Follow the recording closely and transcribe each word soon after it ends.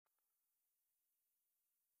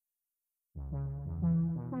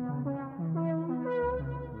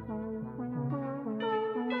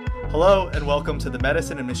Hello and welcome to the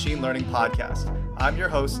Medicine and Machine Learning Podcast. I'm your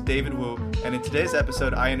host, David Wu, and in today's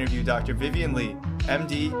episode, I interview Dr. Vivian Li,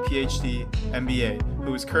 MD, PhD, MBA,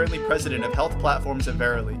 who is currently president of Health Platforms at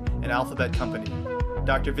Verily, an Alphabet company.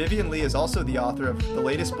 Dr. Vivian Li is also the author of the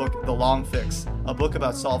latest book, The Long Fix, a book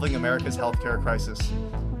about solving America's healthcare crisis.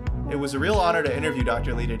 It was a real honor to interview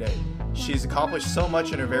Dr. Li today. She's accomplished so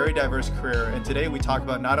much in her very diverse career, and today we talk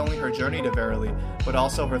about not only her journey to Verily, but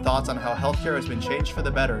also her thoughts on how healthcare has been changed for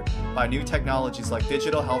the better by new technologies like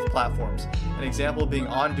digital health platforms, an example being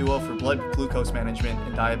Onduo for blood glucose management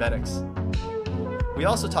in diabetics. We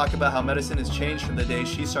also talk about how medicine has changed from the day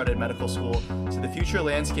she started medical school to the future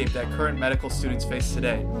landscape that current medical students face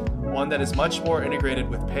today, one that is much more integrated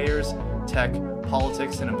with payers, tech,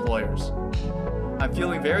 politics, and employers. I'm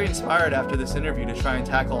feeling very inspired after this interview to try and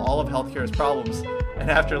tackle all of healthcare's problems,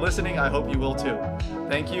 and after listening, I hope you will too.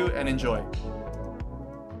 Thank you and enjoy.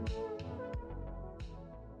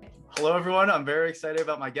 Hello everyone, I'm very excited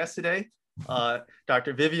about my guest today,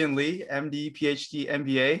 Dr. Vivian Li, MD, PhD,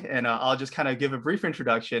 MBA, and I'll just kind of give a brief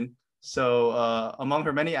introduction. So among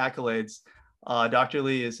her many accolades, Dr.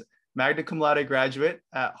 Li is magna cum laude graduate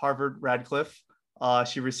at Harvard Radcliffe.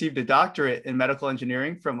 She received a doctorate in medical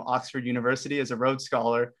engineering from Oxford University as a Rhodes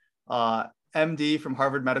Scholar, MD from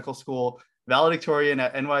Harvard Medical School, valedictorian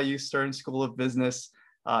at NYU Stern School of Business,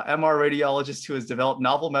 MR radiologist who has developed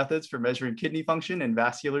novel methods for measuring kidney function and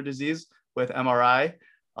vascular disease with MRI.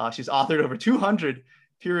 She's authored over 200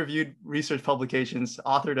 peer-reviewed research publications,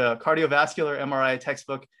 authored a cardiovascular MRI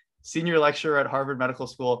textbook, senior lecturer at Harvard Medical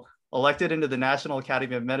School, elected into the National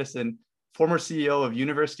Academy of Medicine, former CEO of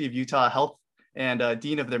University of Utah Health and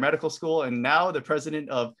dean of their medical school, and now the president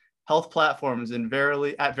of Health Platforms at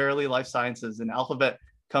Verily Life Sciences, an Alphabet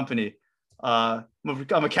company. I'm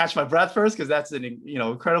gonna catch my breath first because that's an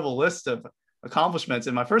incredible list of accomplishments.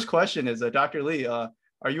 And my first question is, Dr. Li, are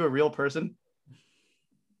you a real person?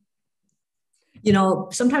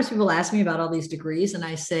 Sometimes people ask me about all these degrees, and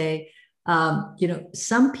I say,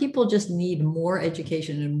 some people just need more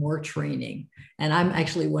education and more training. And I'm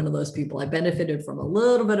actually one of those people. I benefited from a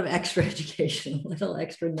little bit of extra education, a little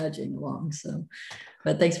extra nudging along.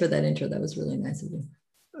 But thanks for that intro. That was really nice of you.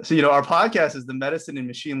 So, our podcast is the Medicine and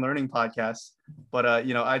Machine Learning Podcast. But,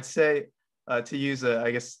 I'd say to use, I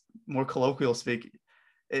guess, more colloquial speak,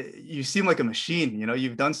 you seem like a machine.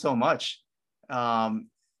 You've done so much. And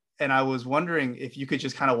I was wondering if you could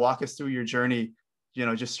just kind of walk us through your journey,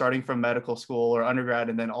 just starting from medical school or undergrad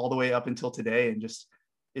and then all the way up until today. And just,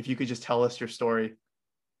 if you could just tell us your story.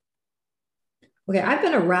 Okay, I've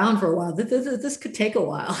been around for a while. This could take a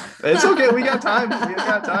while. It's okay. We got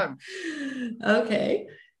time. Okay.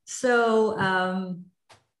 So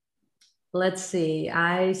let's see.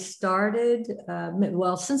 I started,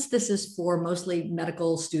 since this is for mostly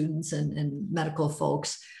medical students and medical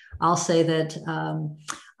folks, I'll say that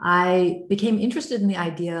I became interested in the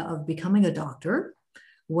idea of becoming a doctor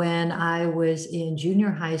when I was in junior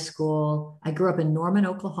high school. I grew up in Norman,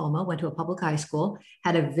 Oklahoma, went to a public high school,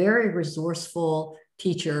 had a very resourceful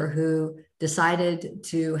teacher who decided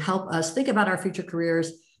to help us think about our future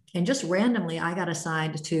careers. And just randomly, I got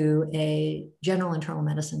assigned to a general internal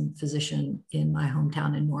medicine physician in my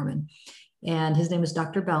hometown in Norman. And his name is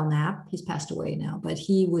Dr. Belknap. He's passed away now, but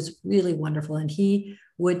he was really wonderful. And he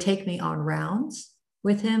would take me on rounds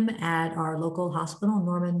with him at our local hospital,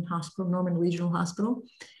 Norman Regional Hospital.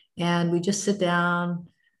 And we just sit down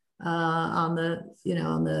on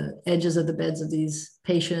the edges of the beds of these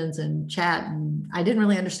patients and chat. And I didn't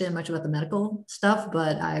really understand much about the medical stuff,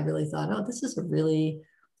 but I really thought,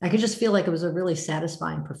 I could just feel like it was a really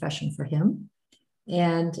satisfying profession for him.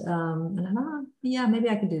 And I thought, yeah, maybe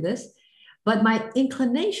I could do this. But my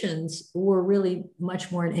inclinations were really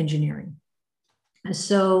much more in engineering. And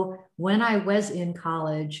so when I was in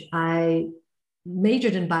college, I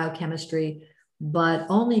majored in biochemistry, but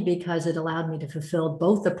only because it allowed me to fulfill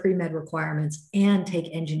both the pre-med requirements and take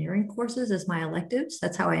engineering courses as my electives.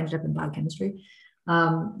 That's how I ended up in biochemistry,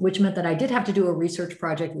 which meant that I did have to do a research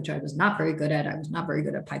project, which I was not very good at. I was not very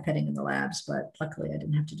good at pipetting in the labs, but luckily I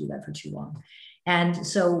didn't have to do that for too long. And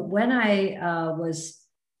so when I was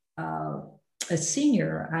a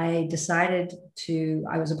senior, I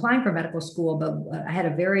was applying for medical school, but I had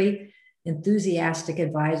a very enthusiastic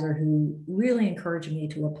advisor who really encouraged me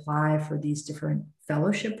to apply for these different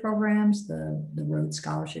fellowship programs, the Rhodes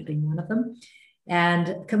Scholarship being one of them.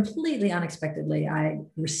 And completely unexpectedly, I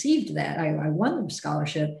received that. I won the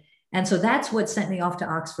scholarship. And so that's what sent me off to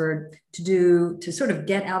Oxford to sort of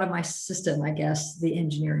get out of my system, I guess, the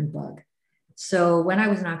engineering bug. So when I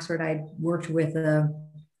was in Oxford, I worked with a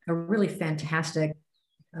a really fantastic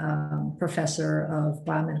professor of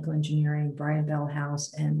biomedical engineering, Brian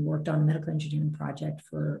Bellhouse, and worked on a medical engineering project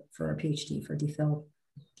for a PhD for DPhil.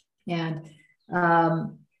 And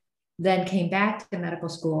then came back to medical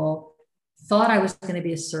school, thought I was going to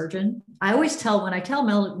be a surgeon. I always tell, when I tell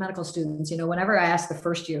medical students, whenever I ask the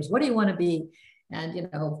first years, what do you want to be? And,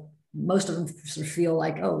 most of them sort of feel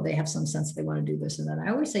like, oh, they have some sense they want to do this and that. I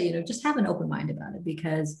always say, just have an open mind about it,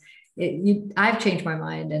 because I've changed my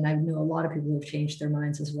mind, and I know a lot of people who have changed their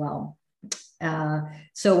minds as well.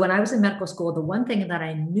 So when I was in medical school, the one thing that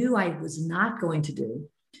I knew I was not going to do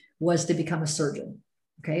was to become a surgeon.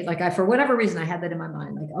 Okay. Like for whatever reason, I had that in my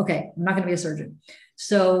mind, like, okay, I'm not going to be a surgeon.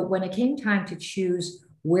 So when it came time to choose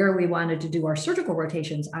where we wanted to do our surgical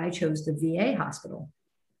rotations, I chose the VA hospital,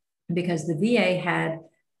 because the VA had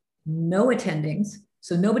no attendings.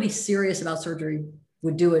 So nobody serious about surgery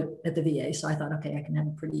would do it at the VA. So I thought, okay, I can have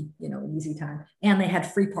a pretty, easy time. And they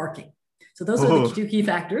had free parking. So those are the two key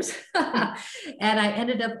factors. And I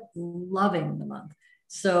ended up loving the month.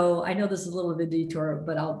 So I know this is a little bit of a detour,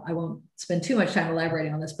 but I won't spend too much time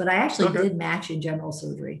elaborating on this, but I actually did match in general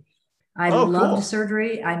surgery. I loved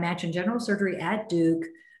surgery. I matched in general surgery at Duke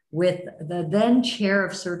with the then chair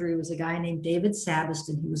of surgery was a guy named David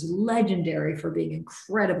Sabiston. He was legendary for being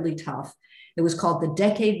incredibly tough. It was called The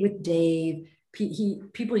Decade with Dave.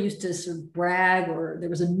 People used to sort of brag, or there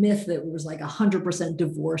was a myth that it was like 100%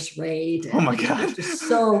 divorce rate. Oh my God.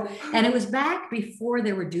 And it was back before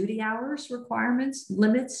there were duty hours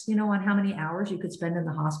limits, on how many hours you could spend in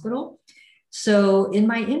the hospital. So in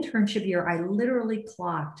my internship year, I literally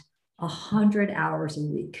clocked 100 hours a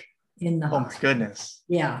week in the hospital. Oh my goodness.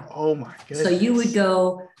 Yeah. Oh my goodness. So you would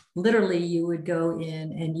go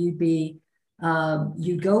in and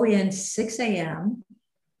you'd go in 6 a.m.,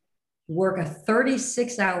 work a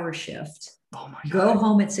 36-hour shift, go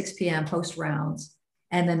home at 6 p.m. post rounds,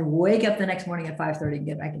 and then wake up the next morning at 5:30 and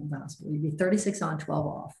get back into the hospital. You'd be 36 on, 12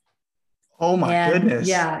 off. Oh my goodness.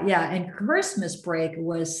 Yeah. And Christmas break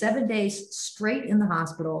was 7 days straight in the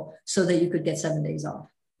hospital so that you could get 7 days off.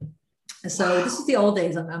 So this is the old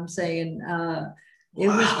days. I'm saying it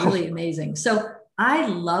was really amazing. So I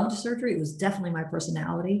loved surgery. It was definitely my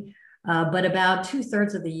personality. But about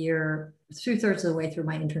two-thirds of the way through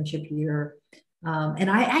my internship year,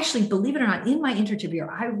 and I actually, believe it or not, in my internship year,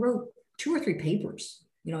 I wrote 2 or 3 papers.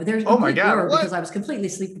 There's because I was completely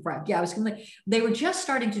sleep deprived. Yeah, they were just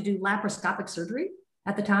starting to do laparoscopic surgery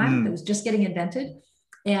at the time. It was just getting invented.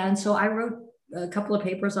 And so I wrote a couple of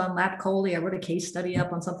papers on lap chole. I wrote a case study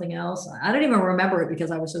up on something else. I don't even remember it because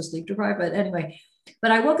I was so sleep deprived, but anyway.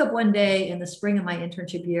 But I woke up one day in the spring of my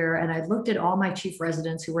internship year, and I looked at all my chief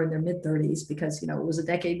residents who were in their mid-30s, because, it was a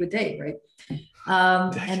decade with Dave, right?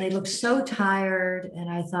 And they looked so tired. And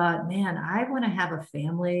I thought, man, I want to have a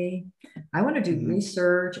family. I want to do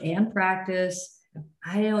research and practice.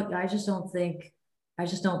 I just don't think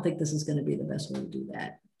this is going to be the best way to do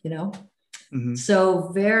that,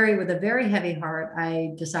 So with a very heavy heart,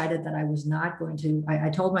 I decided that I was not going to, I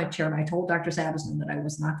told my chairman, I told Dr. Sabiston that I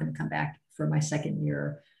was not going to come back for my second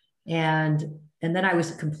year. And then I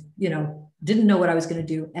was, didn't know what I was going to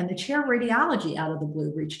do. And the chair of radiology out of the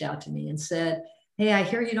blue reached out to me and said, hey, I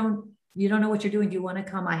hear you don't know what you're doing. Do you want to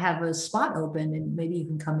come? I have a spot open and maybe you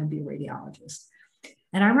can come and be a radiologist.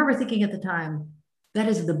 And I remember thinking at the time, that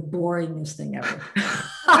is the boringest thing ever.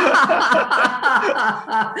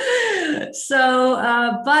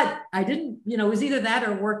 But I didn't, it was either that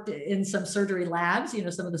or worked in some surgery labs.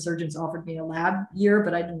 Some of the surgeons offered me a lab year,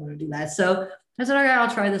 but I didn't want to do that. So I said, okay, I'll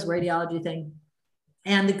try this radiology thing.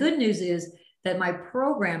 And the good news is that my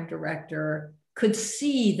program director could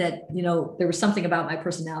see that, there was something about my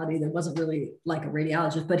personality that wasn't really like a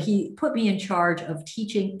radiologist, but he put me in charge of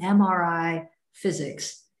teaching MRI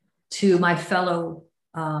physics to my fellow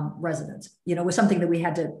residents. It was something that we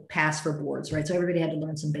had to pass for boards, right? So everybody had to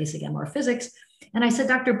learn some basic MR physics. And I said,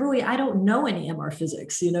 Dr. Bowie, I don't know any MR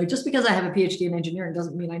physics. Just because I have a PhD in engineering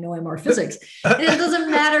doesn't mean I know MR physics. It doesn't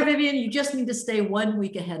matter, Vivian. You just need to stay 1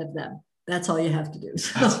 week ahead of them. That's all you have to do.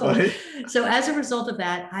 So as a result of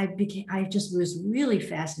that, I just was really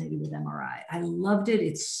fascinated with MRI. I loved it.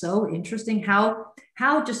 It's so interesting how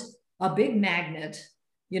just a big magnet,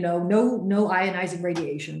 no ionizing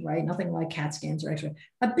radiation, right? Nothing like CAT scans or X-ray.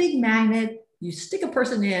 A big magnet, you stick a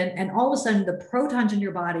person in, and all of a sudden the protons in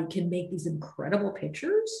your body can make these incredible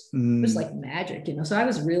pictures. It was like magic, So I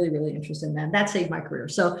was really, really interested in that. That saved my career.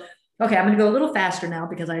 So, okay, I'm going to go a little faster now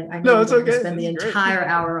because I know I'm going to spend the entire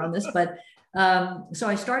hour on this. But so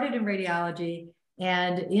I started in radiology,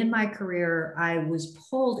 and in my career, I was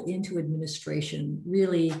pulled into administration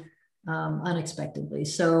really unexpectedly.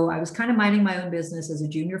 So I was kind of minding my own business as a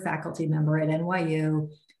junior faculty member at NYU.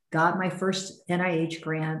 got my first NIH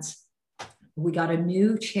grants. We got a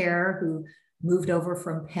new chair who moved over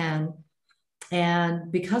from Penn.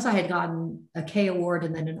 And because I had gotten a K award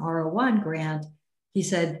and then an R01 grant, he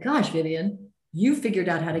said, gosh, Vivian, you figured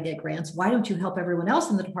out how to get grants. Why don't you help everyone else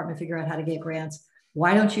in the department figure out how to get grants?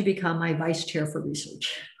 Why don't you become my vice chair for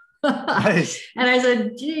research? Nice. And I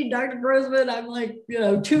said, gee, Dr. Grossman, I'm like,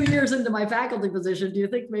 2 years into my faculty position. Do you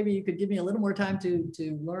think maybe you could give me a little more time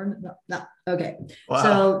to learn? No. Okay. Wow.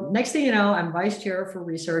 So next thing you know, I'm vice chair for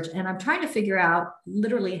research, and I'm trying to figure out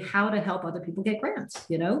literally how to help other people get grants.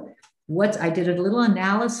 I did a little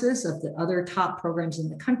analysis of the other top programs in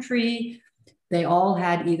the country. They all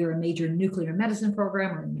had either a major nuclear medicine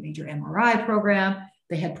program or a major MRI program.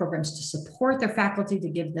 They had programs to support their faculty, to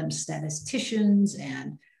give them statisticians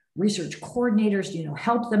and research coordinators,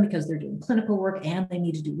 help them because they're doing clinical work and they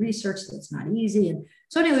need to do research. So it's not easy. And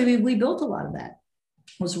so anyway, we built a lot of that.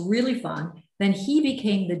 It was really fun. Then he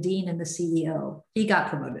became the dean and the CEO. He got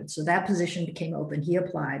promoted. So that position became open. He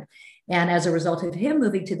applied. And as a result of him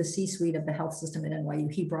moving to the C-suite of the health system at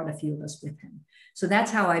NYU, he brought a few of us with him. So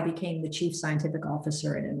that's how I became the chief scientific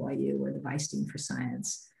officer at NYU, or the vice dean for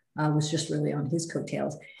science. Was just really on his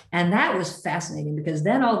coattails. And that was fascinating, because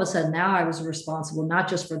then all of a sudden now I was responsible not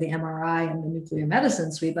just for the MRI and the nuclear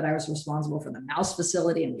medicine suite, but I was responsible for the mouse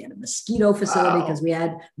facility, and we had a mosquito facility because we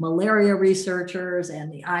had malaria researchers,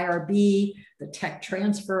 and the IRB, the tech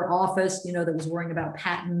transfer office, that was worrying about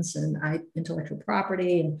patents and intellectual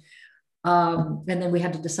property. And then we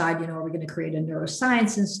had to decide, are we going to create a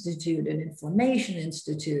neuroscience institute, an inflammation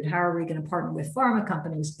institute? How are we going to partner with pharma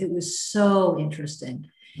companies? It was so interesting.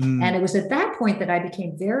 And it was at that point that I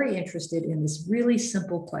became very interested in this really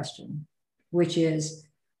simple question, which is,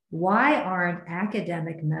 why aren't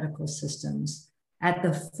academic medical systems at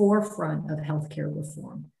the forefront of healthcare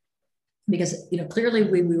reform? Because, clearly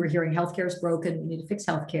we were hearing healthcare is broken, we need to fix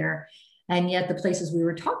healthcare. And yet the places we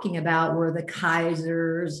were talking about were the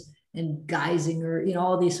Kaisers and Geisinger,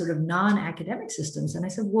 all these sort of non-academic systems. And I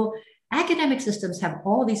said, well, academic systems have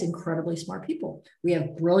all these incredibly smart people. We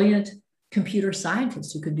have brilliant computer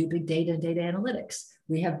scientists who could do big data and data analytics.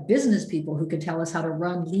 We have business people who can tell us how to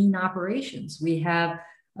run lean operations. We have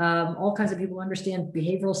all kinds of people who understand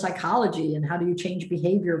behavioral psychology and how do you change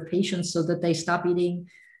behavior of patients so that they stop eating,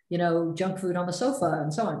 junk food on the sofa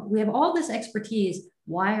and so on. We have all this expertise.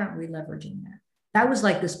 Why aren't we leveraging that? That was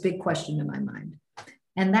like this big question in my mind.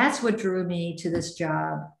 And that's what drew me to this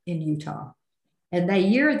job in Utah. And that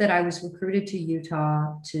year that I was recruited to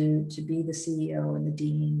Utah to be the CEO and the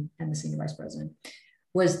dean and the senior vice president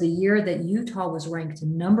was the year that Utah was ranked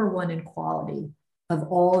 #1 in quality of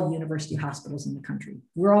all university hospitals in the country.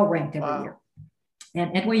 We're all ranked every year.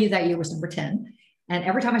 And NYU that year was #10. And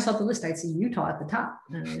every time I saw the list, I'd see Utah at the top.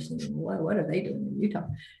 And I was thinking, what are they doing in Utah?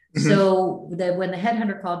 Mm-hmm. So when the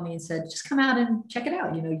headhunter called me and said, just come out and check it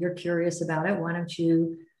out. You're curious about it. Why don't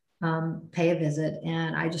you pay a visit?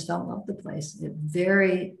 And I just fell in love with the place.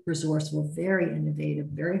 Very resourceful, very innovative,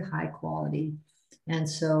 very high quality. And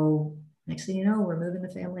so next thing you know, we're moving the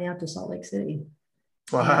family out to Salt Lake City.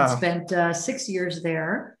 Wow. And I spent 6 years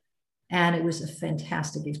there. And it was a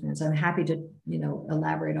fantastic experience. I'm happy to,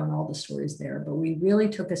 elaborate on all the stories there. But we really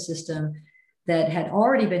took a system that had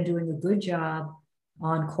already been doing a good job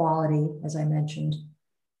on quality, as I mentioned,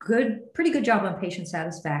 pretty good job on patient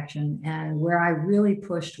satisfaction. And where I really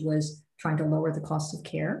pushed was trying to lower the cost of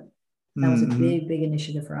care. That was a big, big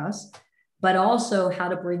initiative for us. But also how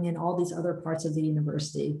to bring in all these other parts of the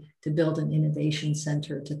university to build an innovation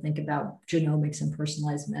center, to think about genomics and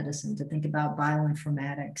personalized medicine, to think about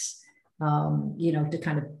bioinformatics, to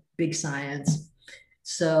kind of big science.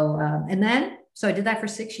 So, so I did that for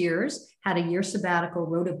 6 years, had a year sabbatical,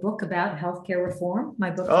 wrote a book about healthcare reform.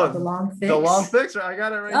 My book called The Long Fix. The Long Fix, I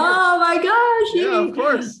got it right here. Oh my gosh. Yeah, of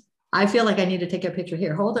course. I feel like I need to take a picture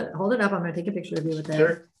here. Hold it up. I'm going to take a picture of you with that.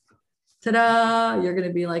 Sure. Ta-da! You're going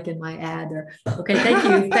to be like in my ad there. Okay, thank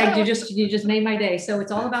you. Thank you. You just made my day. So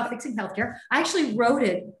it's all about fixing healthcare. I actually wrote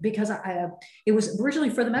it because it was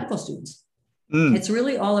originally for the medical students. It's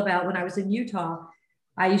really all about, when I was in Utah,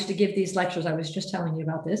 I used to give these lectures, I was just telling you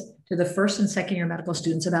about this, to the first and second year medical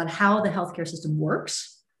students about how the healthcare system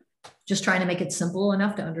works, just trying to make it simple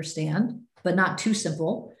enough to understand, but not too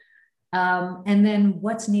simple. And then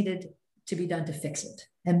what's needed to be done to fix it,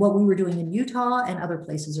 and what we were doing in Utah and other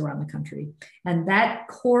places around the country. And that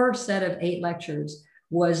core set of 8 lectures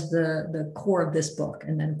was the core of this book.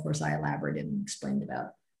 And then, of course, I elaborated and explained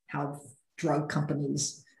about how drug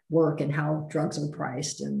companies work and how drugs are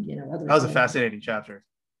priced and, other That was things. a fascinating chapter.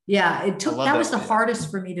 Yeah, that was the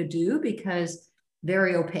hardest for me to do, because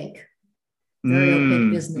very opaque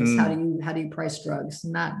business. How do you price drugs?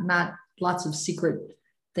 Not lots of secret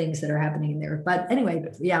things that are happening in there. But anyway,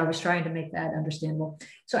 yeah, I was trying to make that understandable.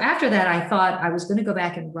 So after that, I thought I was going to go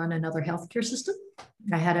back and run another healthcare system.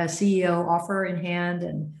 I had a CEO offer in hand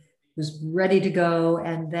and was ready to go.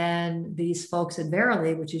 And then these folks at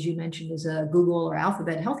Verily, which as you mentioned is a Google or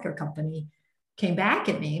Alphabet healthcare company, came back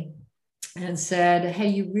at me and said, hey,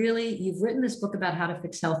 you've written this book about how to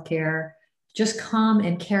fix healthcare. Just come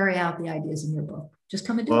and carry out the ideas in your book. Just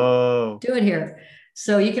come and do it. Do it here.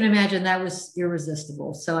 So you can imagine that was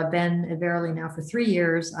irresistible. So I've been at Verily now for 3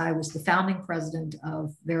 years. I was the founding president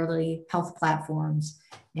of Verily Health Platforms,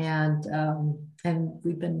 and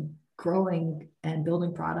we've been growing and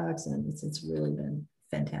building products, and it's really been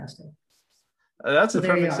fantastic. That's a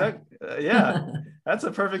perfect yeah, that's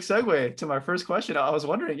a perfect segue to my first question. I was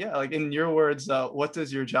wondering, yeah, like in your words, what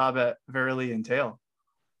does your job at Verily entail?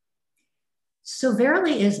 So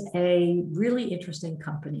Verily is a really interesting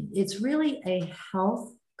company. It's really a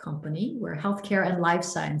health company. We're a healthcare and life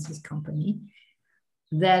sciences company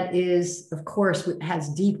that is, of course,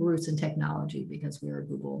 has deep roots in technology because we're a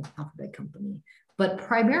Google Alphabet company. But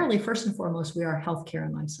primarily, first and foremost, we are healthcare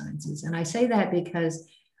and life sciences. And I say that because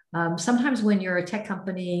sometimes when you're a tech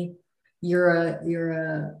company, you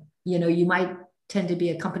might tend to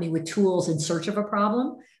be a company with tools in search of a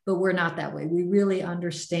problem, but we're not that way. We really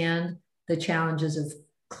understand the challenges of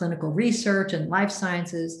clinical research and life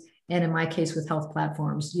sciences. And in my case with health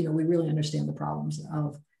platforms, we really understand the problems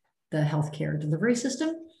of the healthcare delivery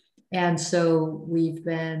system. And so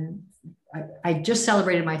I just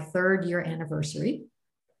celebrated my 3rd year anniversary.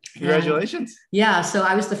 Congratulations. And yeah. So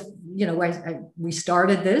I was we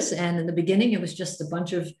started this, and in the beginning, it was just a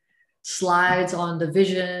bunch of slides on the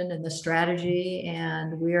vision and the strategy.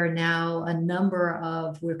 And we are now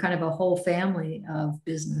we're kind of a whole family of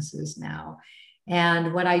businesses now.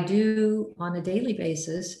 And what I do on a daily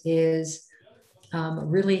basis is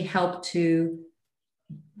really help to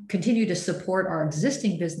continue to support our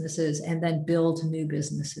existing businesses and then build new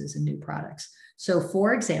businesses and new products. So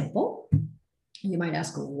for example, you might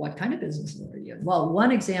ask, well, what kind of business are you in? Well,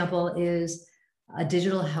 one example is a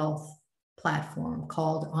digital health platform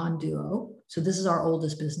called Onduo. So this is our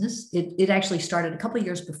oldest business. It actually started a couple of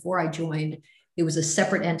years before I joined. It was a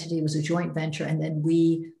separate entity. It was a joint venture. And then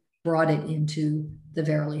we brought it into the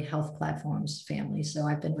Verily Health Platforms family. So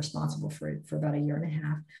I've been responsible for it for about 1.5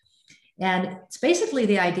 years. And it's basically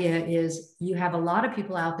the idea is you have a lot of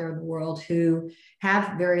people out there in the world who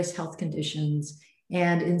have various health conditions.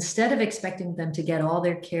 And instead of expecting them to get all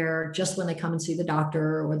their care just when they come and see the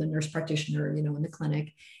doctor or the nurse practitioner, in the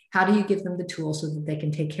clinic, how do you give them the tools so that they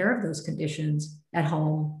can take care of those conditions at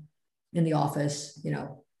home, in the office,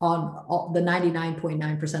 on the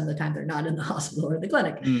 99.9% of the time they're not in the hospital or the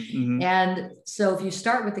clinic. Mm-hmm. And so if you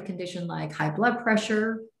start with a condition like high blood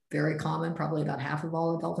pressure, very common, probably about half of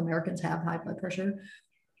all adult Americans have high blood pressure,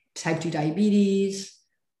 type 2 diabetes,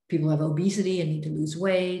 people have obesity and need to lose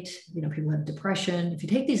weight, people have depression. If you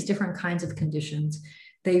take these different kinds of conditions,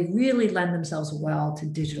 they really lend themselves well to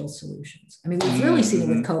digital solutions. I mean, we've really seen it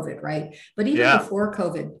with COVID, right? But even before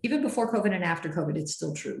COVID and after COVID, it's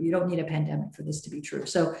still true. You don't need a pandemic for this to be true.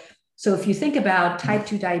 So if you think about type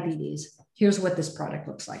 2 diabetes, here's what this product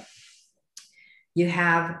looks like. You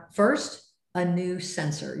have first a new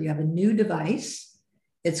sensor. You have a new device.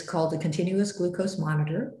 It's called a continuous glucose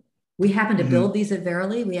monitor. We happen to build these at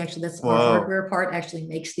Verily. Our hardware part actually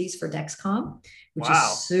makes these for Dexcom, which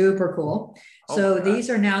is super cool. So these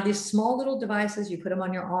are now these small little devices. You put them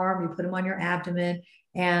on your arm, you put them on your abdomen,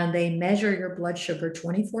 and they measure your blood sugar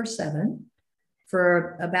 24/7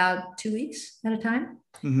 for about 2 weeks at a time.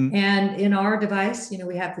 Mm-hmm. And in our device,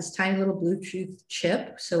 we have this tiny little Bluetooth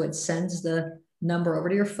chip. So it sends the number over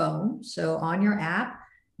to your phone. So on your app,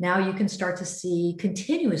 now you can start to see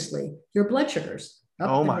continuously your blood sugars.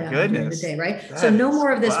 Oh my goodness. During the day, right? So no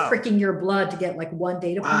more of this pricking your blood to get like one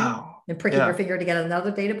data point and pricking your finger to get another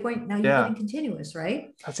data point. Now you're getting continuous,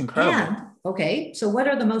 right? That's incredible. And okay, so what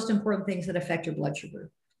are the most important things that affect your blood sugar?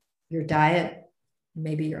 Your diet,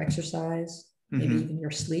 maybe your exercise, maybe even your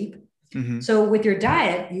sleep. Mm-hmm. So with your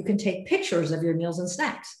diet, you can take pictures of your meals and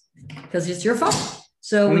snacks because it's your phone.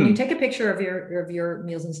 So when you take a picture of your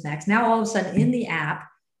meals and snacks, now all of a sudden in the app,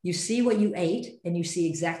 you see what you ate and you see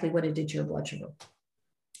exactly what it did to your blood sugar.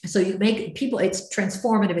 So you make people, it's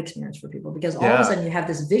transformative experience for people because all of a sudden you have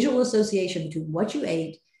this visual association between what you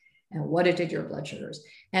ate and what it did to your blood sugars.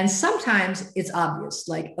 And sometimes it's obvious,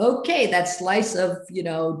 like, okay, that slice of,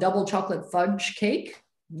 double chocolate fudge cake,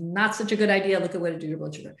 not such a good idea. Look at what it did to your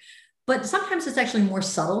blood sugar. But sometimes it's actually more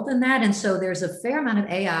subtle than that. And so there's a fair amount of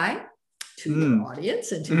AI to your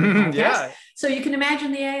audience and to your podcast. So you can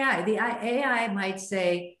imagine the AI. The AI might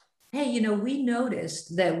say, hey, we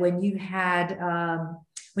noticed that when you had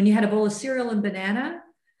when you had a bowl of cereal and banana,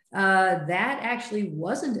 that actually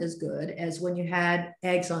wasn't as good as when you had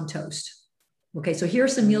eggs on toast. Okay, so here are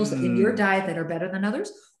some meals in your diet that are better than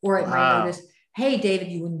others. Or it might notice, hey,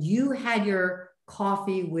 David, when you had your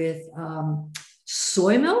coffee with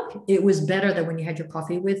soy milk, it was better than when you had your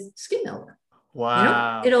coffee with skim milk.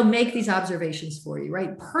 Wow. It'll make these observations for you,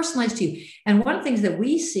 right? Personalized to you. And one of the things that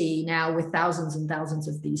we see now with thousands and thousands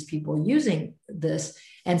of these people using this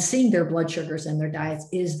and seeing their blood sugars and their diets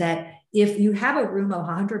is that if you have a room of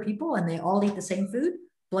 100 people and they all eat the same food,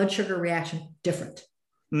 blood sugar reaction different.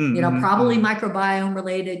 Probably microbiome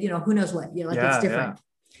related, who knows what, it's different.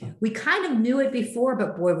 We kind of knew it before,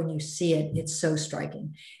 but boy, when you see it, it's so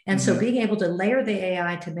striking. And so being able to layer the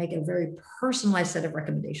AI to make a very personalized set of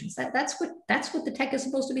recommendations, that's what the tech is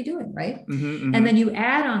supposed to be doing, right? And then you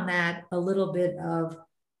add on that a little bit of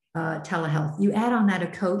telehealth. You add on that a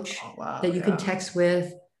coach that you can text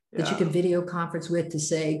with, that you can video conference with to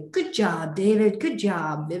say, good job, David, good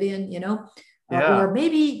job, Vivian, or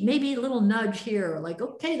maybe a little nudge here, like,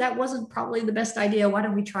 okay, that wasn't probably the best idea. Why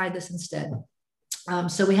don't we try this instead?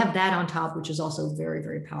 So we have that on top, which is also very,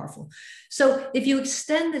 very powerful. So if you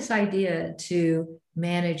extend this idea to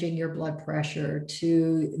managing your blood pressure,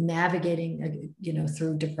 to navigating,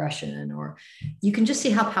 through depression, or you can just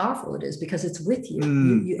see how powerful it is because it's with you,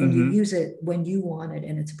 and you use it when you want it,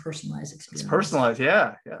 and it's a personalized experience. It's personalized,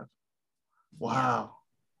 yeah. Wow.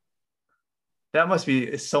 That must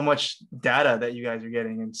be so much data that you guys are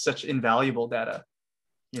getting, and such invaluable data,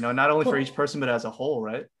 not only for each person, but as a whole,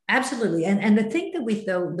 right? Absolutely. And the thing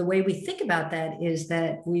that the way we think about that is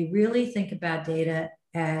that we really think about data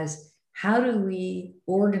as how do we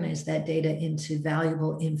organize that data into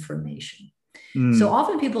valuable information? So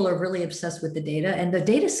often people are really obsessed with the data, and the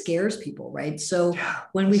data scares people, right? So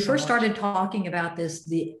when we first started talking about this,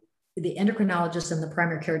 the endocrinologists and the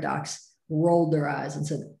primary care docs rolled their eyes and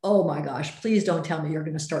said, oh my gosh, please don't tell me you're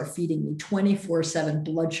going to start feeding me 24/7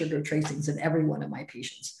 blood sugar tracings in every one of my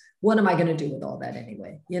patients. What am I going to do with all that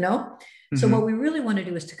anyway? So what we really want to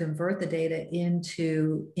do is to convert the data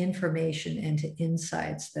into information and to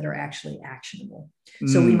insights that are actually actionable.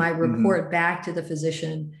 So we might report back to the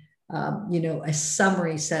physician, a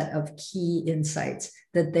summary set of key insights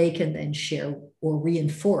that they can then share or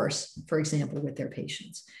reinforce, for example, with their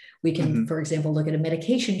patients. We can, for example, look at a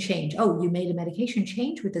medication change. Oh, you made a medication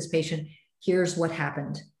change with this patient. Here's what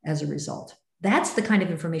happened as a result. That's the kind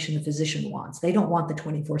of information the physician wants. They don't want the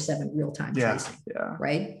 24/7 real-time tracing,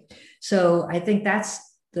 right? So I think that's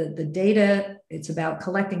the data. It's about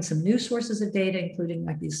collecting some new sources of data, including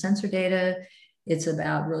like these sensor data. It's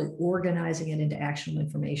about really organizing it into actionable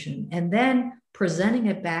information and then presenting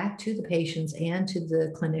it back to the patients and to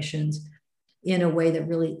the clinicians in a way that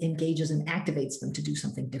really engages and activates them to do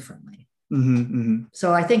something differently.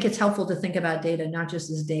 So I think it's helpful to think about data, not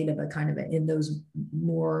just as data, but kind of in those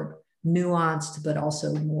more nuanced, but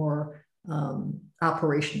also more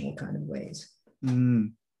operational kind of ways.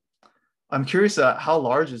 I'm curious, how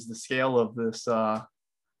large is the scale of this, the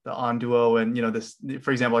Onduo, and this,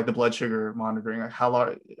 for example, like the blood sugar monitoring? Like how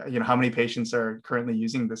large, how many patients are currently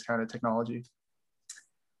using this kind of technology?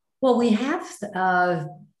 Well,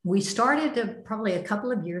 we started probably a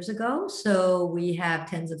couple of years ago, so we have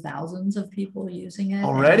tens of thousands of people using it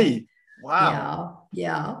already. Wow.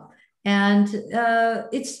 Yeah. And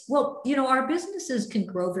our businesses can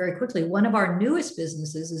grow very quickly. One of our newest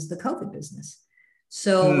businesses is the COVID business.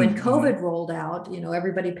 So when COVID rolled out,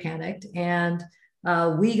 everybody panicked, and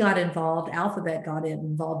we got involved. Alphabet got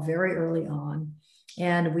involved very early on.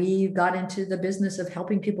 And we got into the business of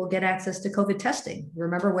helping people get access to COVID testing.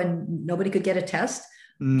 Remember when nobody could get a test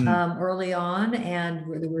early on, and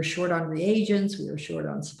we were short on reagents, we were short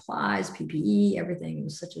on supplies, PPE, everything. It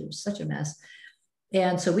was such a mess.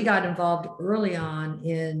 And so we got involved early on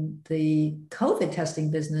in the COVID testing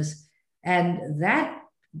business. And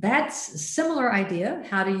that's a similar idea.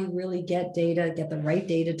 How do you really get the right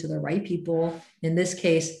data to the right people? In this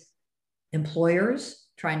case, employers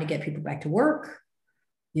trying to get people back to work,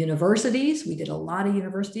 universities. We did a lot of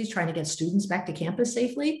universities trying to get students back to campus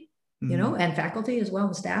safely, and faculty as well,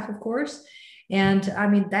 and staff, of course. And I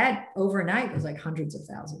mean, that overnight was like hundreds of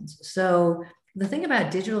thousands. So the thing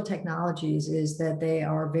about digital technologies is that they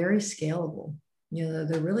are very scalable.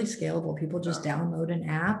 They're really scalable. People just download an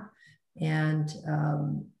app, and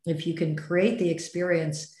if you can create the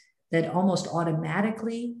experience that almost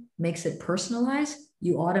automatically makes it personalized,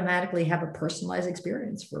 you automatically have a personalized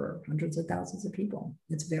experience for hundreds of thousands of people.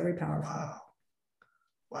 It's very powerful.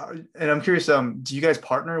 Wow. And I'm curious, do you guys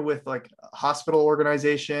partner with like a hospital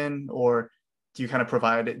organization, or do you kind of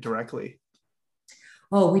provide it directly?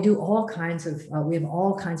 Oh, we do all kinds of, we have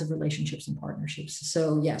all kinds of relationships and partnerships.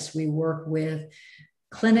 So yes, we work with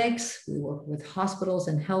clinics, we work with hospitals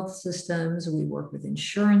and health systems, we work with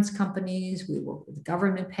insurance companies, we work with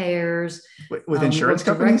government payers. With insurance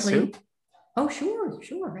companies too? Oh,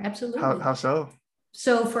 sure, absolutely. How so?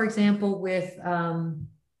 So for example, with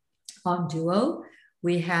on Duo,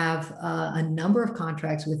 we have a number of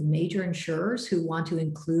contracts with major insurers who want to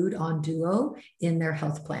include on Duo in their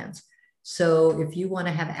health plans. So if you want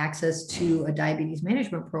to have access to a diabetes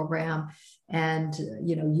management program and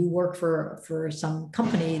you work for some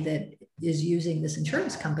company that is using this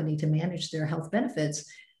insurance company to manage their health benefits,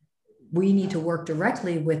 we need to work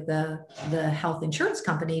directly with the health insurance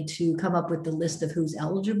company to come up with the list of who's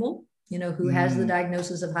eligible, who has the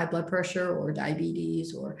diagnosis of high blood pressure or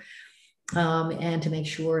diabetes, or and to make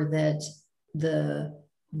sure that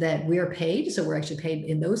that we're paid. So we're actually paid,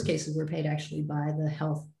 in those cases, we're paid actually by the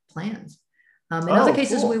health plans. In other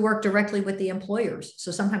cases, cool. We work directly with the employers.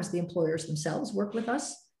 So sometimes the employers themselves work with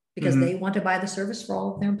us because they want to buy the service for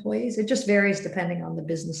all of their employees. It just varies depending on the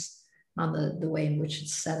business, on the way in which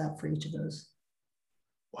it's set up for each of those.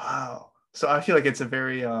 Wow. So I feel like it's a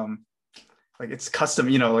very, like it's custom,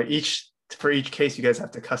 like for each case, you guys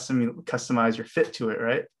have to customize your fit to it,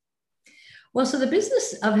 right? Well, so the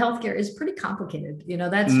business of healthcare is pretty complicated.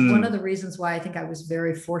 That's one of the reasons why I think I was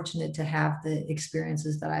very fortunate to have the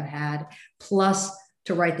experiences that I've had, plus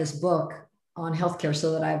to write this book on healthcare,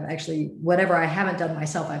 so that I've actually, whatever I haven't done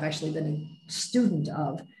myself, I've actually been a student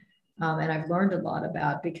of, and I've learned a lot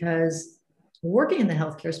about, because working in the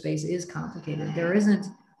healthcare space is complicated. There isn't,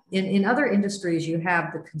 in other industries, you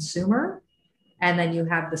have the consumer and then you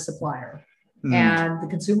have the supplier. And the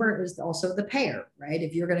consumer is also the payer, right?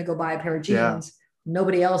 If you're going to go buy a pair of jeans,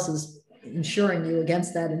 nobody else is insuring you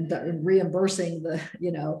against that and reimbursing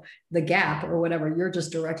the gap or whatever. You're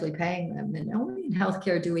just directly paying them. And only in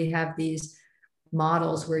healthcare do we have these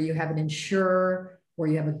models where you have an insurer, or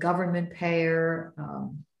you have a government payer.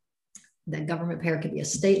 That government payer can be a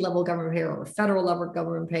state level government payer or a federal level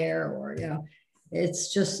government payer, or it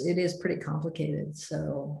is pretty complicated.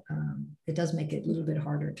 So it does make it a little bit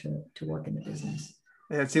harder to work in the business.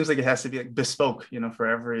 Yeah, it seems like it has to be like bespoke, for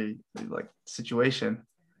every situation.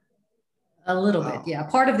 A little bit, yeah.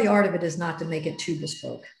 Part of the art of it is not to make it too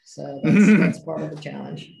bespoke. So that's part of the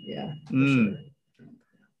challenge. Yeah, for sure.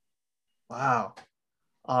 Wow.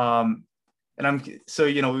 And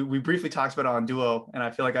we briefly talked about it on Duo, and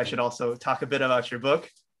I feel like I should also talk a bit about your book,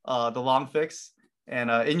 The Long Fix. And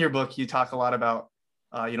in your book, you talk a lot about,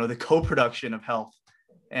 the co-production of health.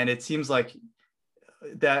 And it seems like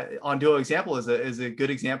that on Duo example is a good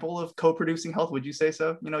example of co-producing health. Would you say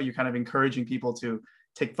so? You're kind of encouraging people to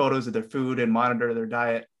take photos of their food and monitor their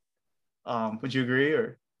diet. Would you agree?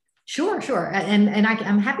 Or? Sure. And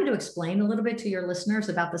I'm happy to explain a little bit to your listeners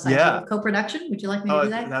about this idea of co-production. Would you like me to do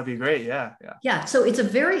that? That'd be great. Yeah. Yeah. So it's a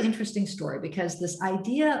very interesting story, because this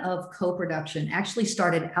idea of co-production actually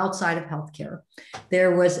started outside of healthcare.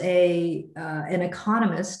 There was an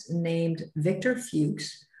economist named Victor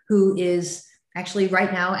Fuchs, who is actually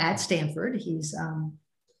right now at Stanford. He's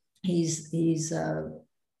a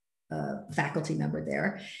faculty member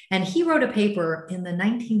there, and he wrote a paper in the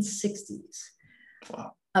 1960s.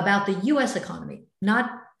 Wow. About the U.S. economy, not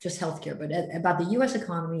just healthcare, but about the U.S.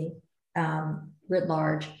 economy writ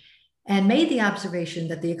large, and made the observation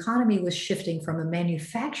that the economy was shifting from a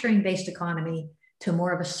manufacturing-based economy to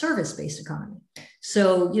more of a service-based economy.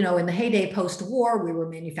 So, in the heyday post-war, we were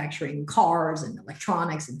manufacturing cars and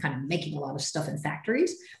electronics and kind of making a lot of stuff in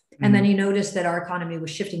factories. And then he noticed that our economy was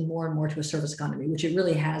shifting more and more to a service economy, which it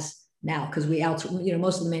really has now, because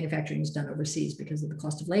most of the manufacturing is done overseas because of the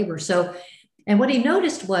cost of labor. So, and what he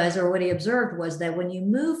noticed was, or what he observed was, that when you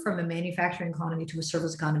move from a manufacturing economy to a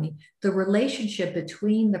service economy, the relationship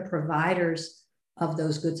between the providers of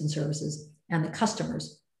those goods and services and the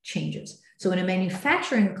customers changes. So in a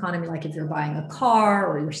manufacturing economy, like if you're buying a car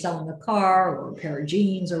or you're selling a car or a pair of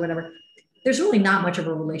jeans or whatever, there's really not much of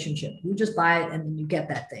a relationship. You just buy it and then you get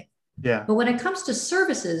that thing. Yeah. But when it comes to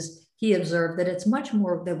services, he observed that it's much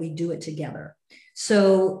more that we do it together.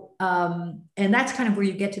 So, and that's kind of where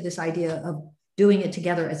you get to this idea of doing it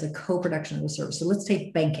together as a co-production of a service. So let's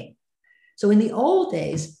take banking. So in the old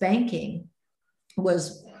days, banking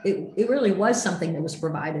it really was something that was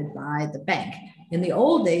provided by the bank. In the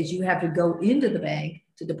old days, you have to go into the bank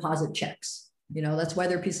to deposit checks. That's why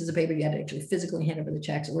there are pieces of paper you had to actually physically hand over the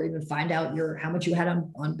checks, or even find out how much you had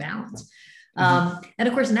on balance. And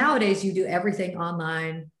of course, nowadays you do everything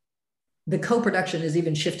online, the co-production is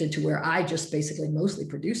even shifted to where I just basically mostly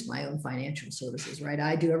produce my own financial services, right?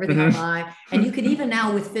 I do everything online. And you can even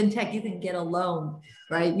now with fintech, you can get a loan,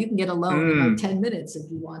 right? You can get a loan in like 10 minutes if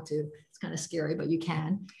you want to. It's kind of scary, but you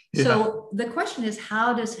can. Yeah. So the question is,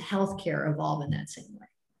 how does healthcare evolve in that same way?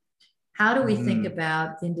 How do we think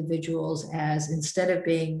about individuals as, instead of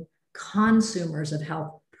being consumers of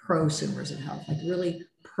health, prosumers of health, like really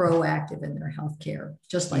proactive in their healthcare,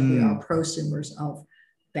 just like we are prosumers of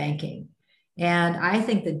banking. And I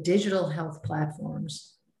think the digital health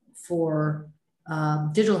platforms really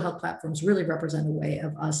represent a way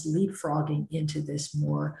of us leapfrogging into this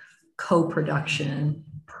more co-production,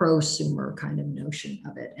 prosumer kind of notion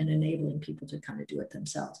of it and enabling people to kind of do it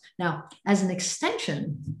themselves. Now, as an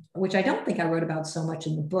extension, which I don't think I wrote about so much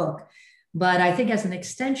in the book, but I think as an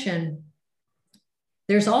extension,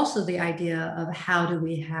 there's also the idea of how do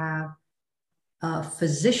we have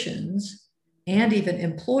physicians and even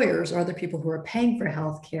employers or other people who are paying for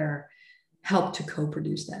healthcare help to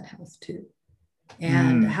co-produce that health too.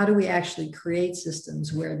 And how do we actually create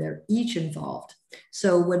systems where they're each involved?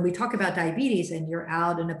 So when we talk about diabetes and you're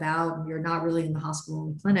out and about and you're not really in the hospital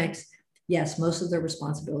and clinics, yes, most of the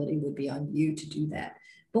responsibility would be on you to do that.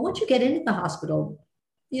 But once you get into the hospital,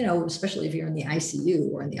 you know, especially if you're in the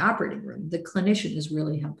ICU or in the operating room, the clinician is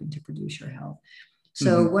really helping to produce your health.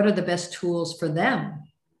 So what are the best tools for them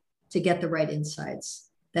to get the right insights?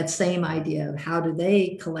 That same idea of how do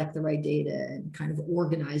they collect the right data and kind of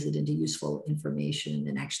organize it into useful information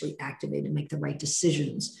and actually activate and make the right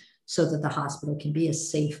decisions so that the hospital can be a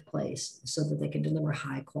safe place, so that they can deliver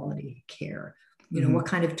high quality care. You know, what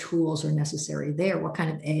kind of tools are necessary there? What kind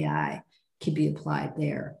of AI can be applied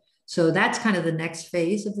there? So that's kind of the next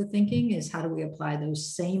phase of the thinking, is how do we apply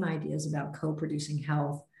those same ideas about co-producing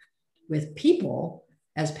health with people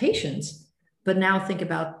as patients, but now think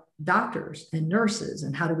about doctors and nurses,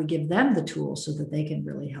 and how do we give them the tools so that they can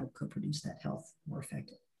really help co-produce that health more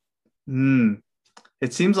effectively?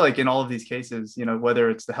 It seems like in all of these cases, you know, whether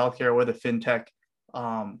it's the healthcare or the fintech,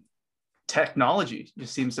 technology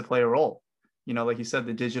just seems to play a role. You know, like you said,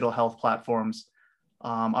 the digital health platforms.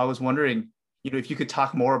 I was wondering, you know, if you could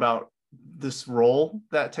talk more about this role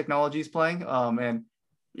that technology is playing. And,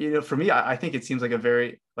 you know, for me, I think it seems like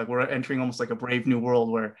we're entering almost like a brave new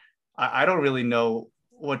world where I don't really know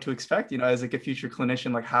what to expect, you know, as like a future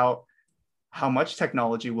clinician, like how much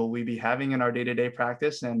technology will we be having in our day-to-day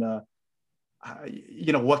practice? And,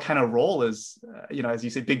 you know, what kind of role is, you know, as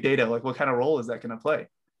you say, big data, like what kind of role is that going to play?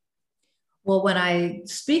 Well, when I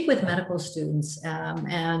speak with medical students, I've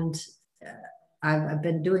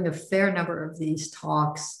been doing a fair number of these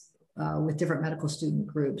talks with different medical student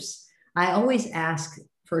groups, I always ask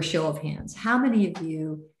for a show of hands, how many of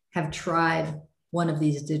you have tried one of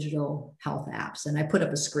these digital health apps? And I put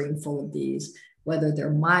up a screen full of these, whether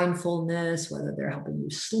they're mindfulness, whether they're helping you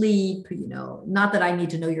sleep, you know, not that I need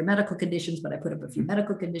to know your medical conditions, but I put up a few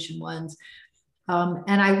medical condition ones.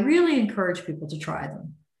 And I really encourage people to try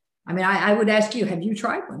them. I mean, I would ask you, have you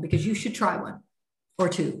tried one? Because you should try one or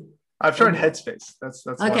two. I've tried Headspace. That's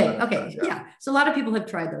okay. Okay. Yeah. So a lot of people have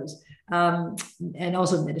tried those, and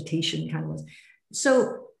also meditation kind of ones.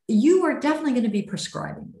 So you are definitely going to be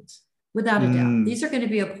prescribing these. Without a doubt. These are going to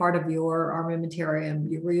be a part of your armamentarium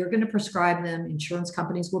where you're going to prescribe them. Insurance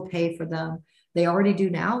companies will pay for them. They already do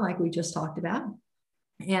now, like we just talked about.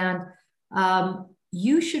 And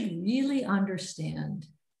you should really understand,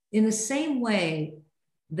 in the same way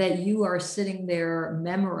that you are sitting there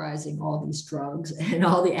memorizing all these drugs and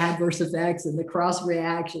all the adverse effects and the cross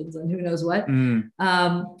reactions and who knows what,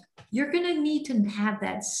 you're going to need to have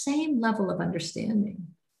that same level of understanding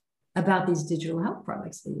about these digital health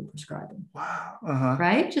products that you're prescribing. Wow.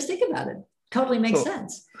 Right? Just think about it. Totally makes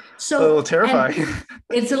sense. So a little terrifying.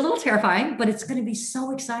 It's a little terrifying, but it's going to be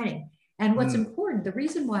so exciting. And what's important, the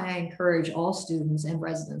reason why I encourage all students and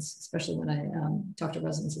residents, especially when I talk to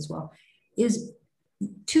residents as well, is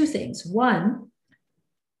two things. One,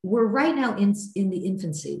 we're right now in the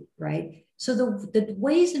infancy, right? So the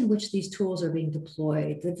ways in which these tools are being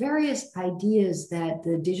deployed, the various ideas that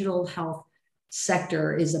the digital health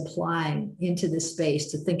sector is applying into this space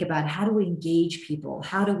to think about how do we engage people?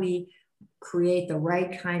 How do we create the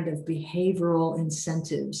right kind of behavioral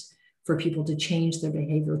incentives for people to change their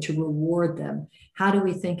behavior, to reward them? How do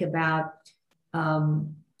we think about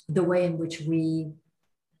the way in which we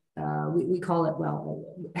call it, well,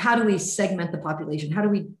 how do we segment the population? How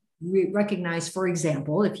do we recognize, for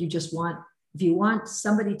example, if you want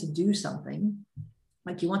somebody to do something,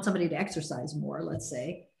 like you want somebody to exercise more, let's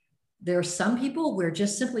say, there are some people we're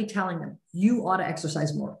just simply telling them, you ought to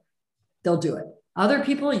exercise more. They'll do it. Other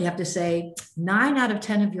people, you have to say 9 out of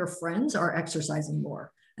 10 of your friends are exercising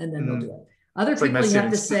more. and then they'll do it. Other It's like people med you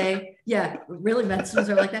have to students. say, yeah, really med students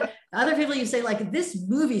are like that. Other people you say like, this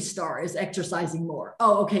movie star is exercising more.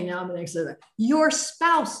 Oh, okay, now I'm gonna exercise. Your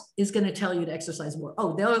spouse is gonna tell you to exercise more.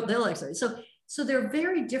 Oh, they'll exercise. So they're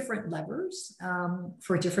very different levers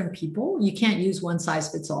for different people. You can't use one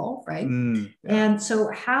size fits all, right? Yeah. And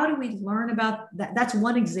so how do we learn about that? That's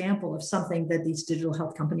one example of something that these digital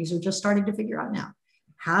health companies are just starting to figure out now.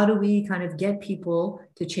 How do we kind of get people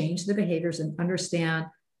to change their behaviors and understand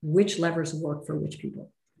which levers work for which people?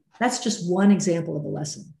 That's just one example of a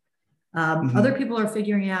lesson. Other people are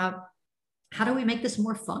figuring out, how do we make this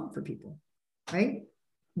more fun for people, right?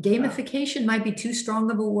 Gamification might be too strong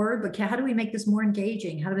of a word, but how do we make this more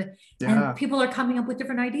engaging? And people are coming up with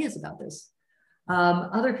different ideas about this.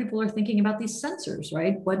 Other people are thinking about these sensors,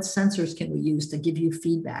 right? What sensors can we use to give you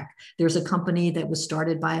feedback? There's a company that was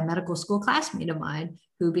started by a medical school classmate of mine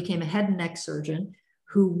who became a head and neck surgeon,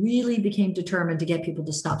 who really became determined to get people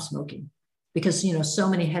to stop smoking, because, you know, so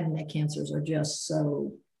many head and neck cancers are just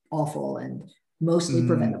so awful and mostly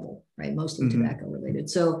preventable, right? Mostly tobacco related.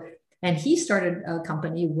 So, and he started a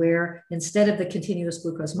company where instead of the continuous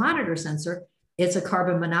glucose monitor sensor, it's a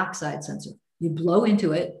carbon monoxide sensor. You blow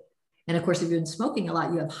into it. And of course, if you've been smoking a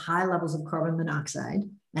lot, you have high levels of carbon monoxide,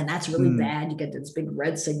 and that's really bad. You get this big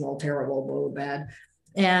red signal, terrible, blah, bad.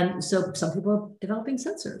 And so some people are developing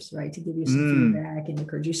sensors, right, to give you some feedback and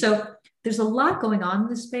encourage you. So there's a lot going on in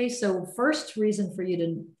this space. So first reason for you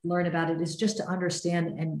to learn about it is just to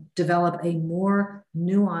understand and develop a more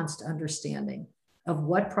nuanced understanding of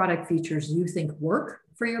what product features you think work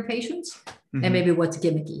for your patients, and maybe what's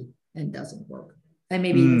gimmicky and doesn't work. And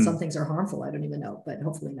maybe even some things are harmful. I don't even know, but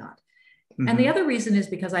hopefully not. And the other reason is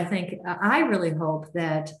because I think, I really hope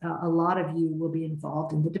that a lot of you will be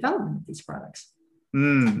involved in the development of these products.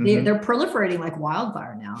 They're proliferating like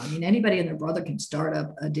wildfire now. I mean, anybody and their brother can start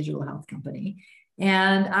up a digital health company.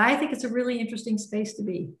 And I think it's a really interesting space to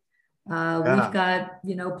be. We've got,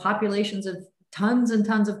 you know, populations of tons and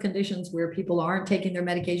tons of conditions where people aren't taking their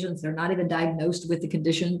medications. They're not even diagnosed with the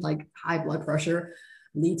condition, like high blood pressure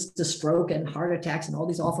leads to stroke and heart attacks and all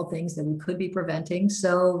these awful things that we could be preventing.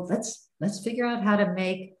 So let's figure out how to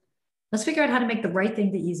make the right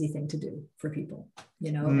thing the easy thing to do for people,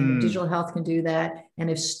 you know. And digital health can do that. And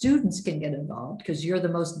if students can get involved, because you're the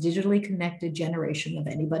most digitally connected generation of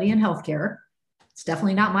anybody in healthcare, it's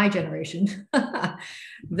definitely not my generation,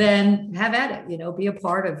 then have at it, you know, be a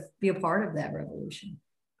part of that revolution.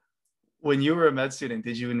 When you were a med student,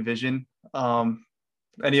 did you envision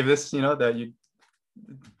any of this, you know, could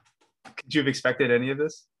you have expected any of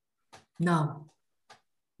this? No,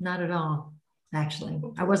 not at all. Actually,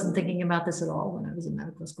 I wasn't thinking about this at all when I was in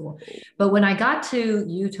medical school. But when I got to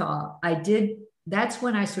Utah, that's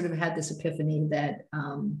when I sort of had this epiphany that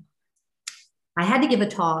I had to give a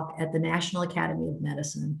talk at the National Academy of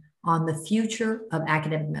Medicine on the future of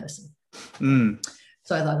academic medicine.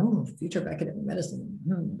 So I thought, future of academic medicine.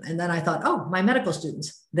 And then I thought, my medical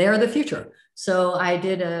students, they're the future. So I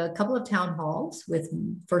did a couple of town halls with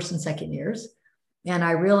first and second years. And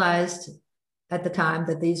I realized at the time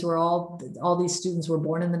that these were all these students were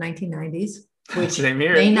born in the 1990s, which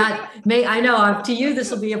I know to you,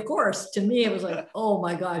 this will be, of course, to me, it was like, oh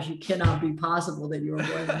my gosh, it cannot be possible that you were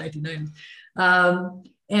born in the 1990s.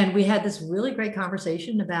 And we had this really great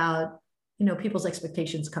conversation about, you know, people's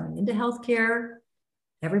expectations coming into healthcare.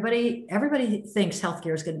 Everybody thinks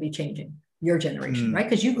healthcare is going to be changing, your generation, right?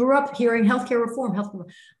 Because you grew up hearing healthcare reform.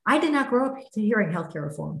 I did not grow up hearing healthcare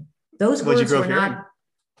reform. Those words were not.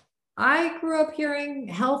 I grew up hearing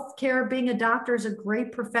healthcare, being a doctor is a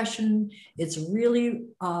great profession. It's really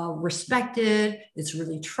respected. It's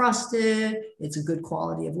really trusted. It's a good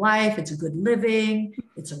quality of life. It's a good living.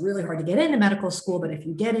 It's really hard to get into medical school, but if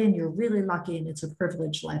you get in, you're really lucky, and it's a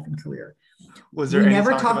privileged life and career. Was there any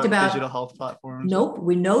talk about digital health platforms? Nope.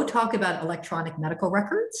 No talk about electronic medical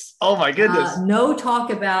records. Oh my goodness. No talk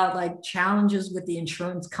about like challenges with the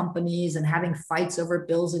insurance companies and having fights over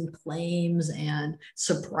bills and claims and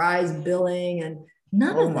surprise billing and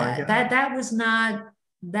none of that. That was not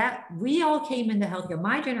that. We all came into healthcare.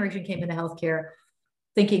 My generation came into healthcare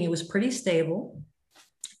thinking it was pretty stable.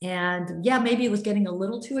 And yeah, maybe it was getting a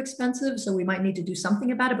little too expensive, so we might need to do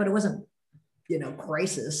something about it, but it wasn't, you know,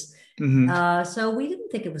 crisis. So we didn't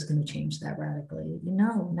think it was going to change that radically.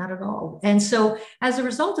 No, not at all. And so as a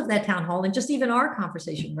result of that town hall and just even our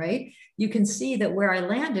conversation, right, you can see that where I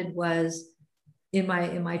landed was in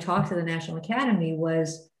my talk to the National Academy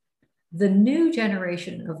was the new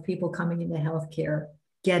generation of people coming into healthcare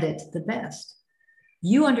get it the best.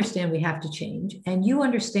 You understand we have to change, and you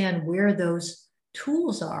understand where those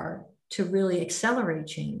tools are to really accelerate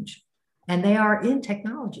change. And they are in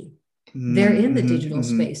technology. They're in the digital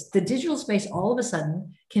space. The digital space all of a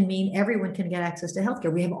sudden can mean everyone can get access to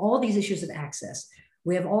healthcare. We have all these issues of access.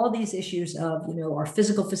 We have all these issues of, our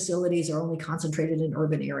physical facilities are only concentrated in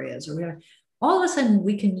urban areas, or all of a sudden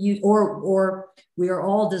we can use, or we are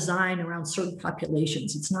all designed around certain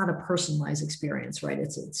populations. It's not a personalized experience, right?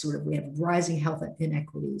 It's sort of, we have rising health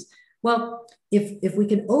inequities. Well, if we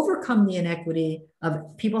can overcome the inequity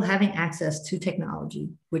of people having access to technology,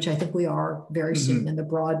 which I think we are very soon, and the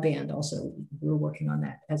broadband also, we're working on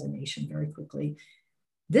that as a nation very quickly.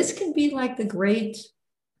 This can be like the great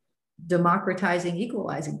democratizing,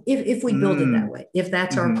 equalizing, if we build it that way, if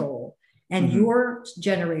that's our goal. And your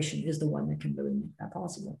generation is the one that can really make that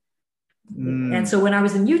possible. And so when I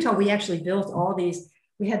was in Utah, we actually built all these,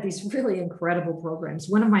 we had these really incredible programs.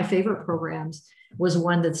 One of my favorite programs was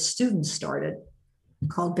one that students started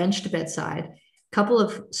called Bench to Bedside. A couple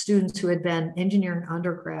of students who had been engineering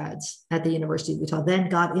undergrads at the University of Utah then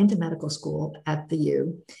got into medical school at the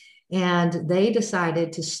U. And they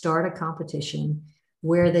decided to start a competition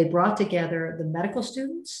where they brought together the medical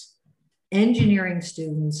students, engineering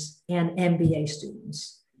students, and MBA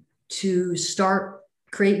students to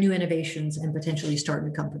create new innovations and potentially start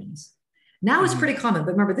new companies. Now it's pretty common,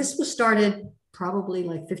 but remember, this was started probably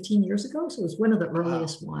like 15 years ago. So it was one of the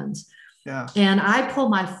earliest ones. Yeah. And I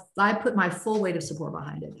put my full weight of support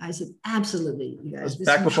behind it. I said, absolutely, you guys.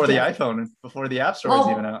 Back before the iPhone and before the App Store was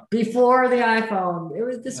even out. Before the iPhone.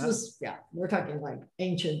 We're talking like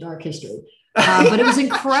ancient dark history. But it was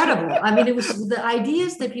incredible. I mean, it was the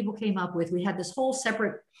ideas that people came up with. We had this whole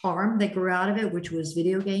separate arm that grew out of it, which was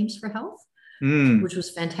video games for health, which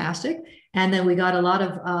was fantastic. And then we got a lot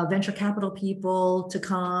of venture capital people to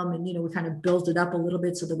come, and we kind of built it up a little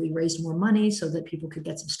bit so that we raised more money so that people could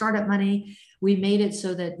get some startup money. We made it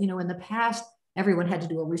so that, in the past, everyone had to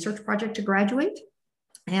do a research project to graduate.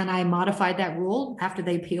 And I modified that rule after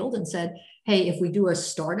they appealed and said, hey, if we do a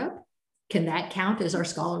startup, can that count as our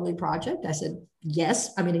scholarly project? I said,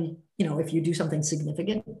 yes. I mean, if you do something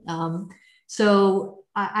significant. So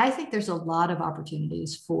I think there's a lot of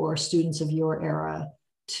opportunities for students of your era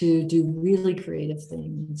to do really creative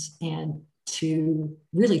things and to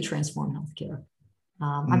really transform healthcare.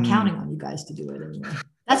 I'm counting on you guys to do it anyway.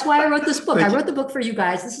 That's why I wrote this book. I wrote the book for you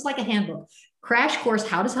guys. This is like a handbook. Crash course,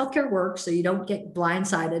 how does healthcare work? So you don't get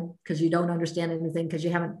blindsided because you don't understand anything because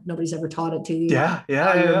nobody's ever taught it to you.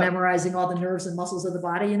 You're memorizing all the nerves and muscles of the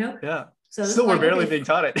body, Yeah. So still we're barely being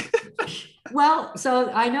taught it. Well,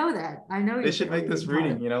 so I know that. They should make this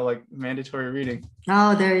reading, like mandatory reading.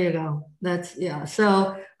 Oh, there you go.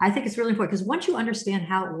 So I think it's really important because once you understand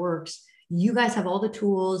how it works, you guys have all the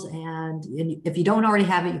tools, and if you don't already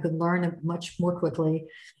have it, you can learn it much more quickly.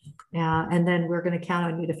 And then we're going to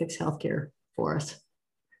count on you to fix healthcare for us.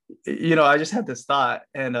 I just had this thought,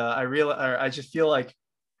 and I just feel like,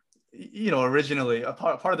 originally a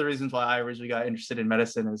part of the reasons why I originally got interested in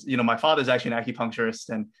medicine is, my father's actually an acupuncturist,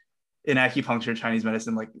 and in acupuncture, Chinese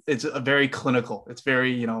medicine, like it's a very clinical, it's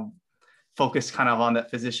very, focused kind of on that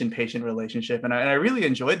physician-patient relationship. And I really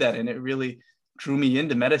enjoyed that. And it really drew me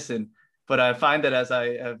into medicine. But I find that as I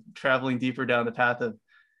am traveling deeper down the path of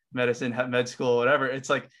medicine, med school, whatever, it's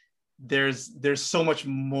like, there's so much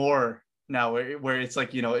more now where it's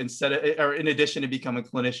like, in addition to becoming a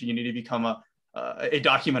clinician, you need to become a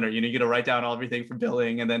documenter. You got to write down everything for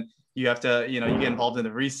billing, and then you have to, you get involved in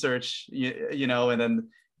the research, and then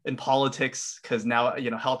in politics, because now,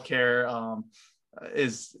 healthcare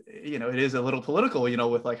is, it is a little political,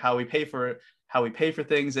 with like how we pay for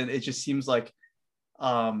things. And it just seems like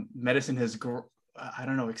medicine has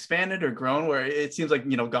expanded or grown, where it seems like,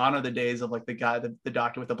 gone are the days of like the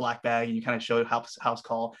doctor with the black bag and you kind of show house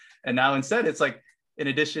call. And now instead it's like, in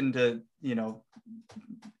addition to,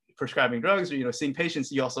 prescribing drugs or, seeing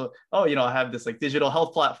patients, you also, I have this like digital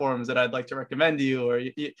health platforms that I'd like to recommend to you, or,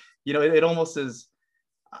 it almost is,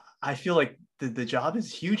 I feel like the job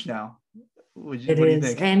is huge now. What do you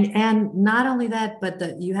think? And not only that,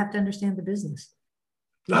 but you have to understand the business.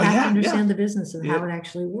 You have to understand the business and how it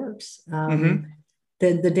actually works.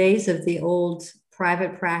 The days of the old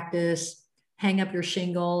private practice, hang up your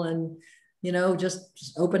shingle and,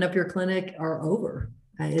 just open up your clinic are over.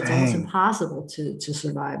 It's almost impossible to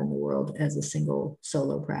survive in the world as a single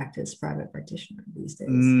solo practice private practitioner these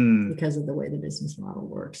days because of the way the business model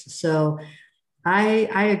works. So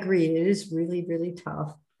I agree. It is really, really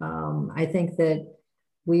tough. I think that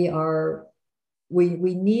we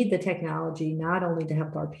need the technology not only to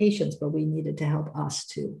help our patients, but we need it to help us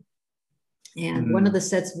too. And one of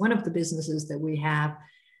the businesses that we have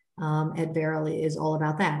at Verily is all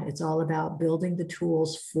about that. It's all about building the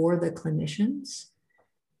tools for the clinicians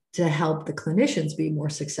to help the clinicians be more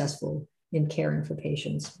successful in caring for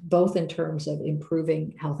patients, both in terms of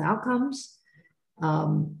improving health outcomes,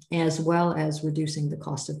 as well as reducing the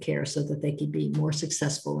cost of care so that they can be more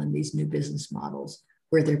successful in these new business models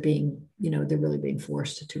where they're being, they're really being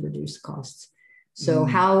forced to reduce costs. So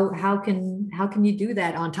how can you do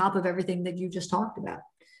that on top of everything that you just talked about?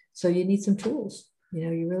 So you need some tools.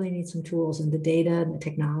 You really need some tools, and the data and the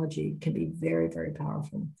technology can be very, very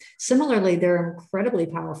powerful. Similarly, there are incredibly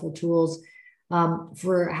powerful tools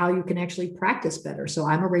for how you can actually practice better. So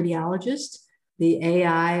I'm a radiologist. The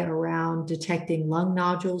AI around detecting lung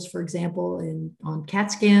nodules, for example, on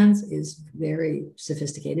CAT scans is very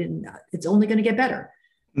sophisticated, and it's only going to get better.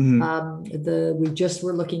 We just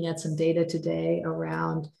were looking at some data today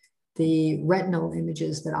around the retinal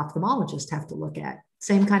images that ophthalmologists have to look at.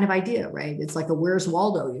 Same kind of idea, right? It's like a Where's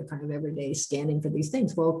Waldo? You're kind of every day scanning for these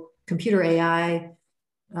things. Well, computer AI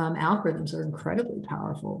algorithms are incredibly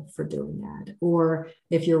powerful for doing that. Or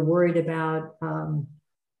if you're worried about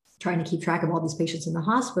trying to keep track of all these patients in the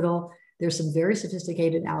hospital, there's some very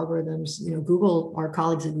sophisticated algorithms. Google, our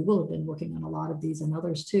colleagues at Google have been working on a lot of these, and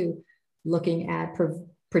others too, looking at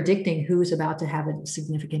predicting who's about to have a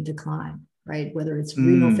significant decline, right? Whether it's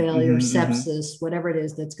renal failure, sepsis, whatever it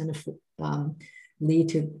is that's going to lead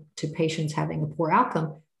to patients having a poor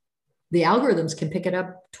outcome. The algorithms can pick it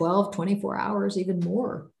up 12, 24 hours, even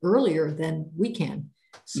more earlier than we can.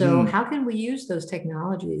 So how can we use those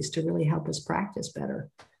technologies to really help us practice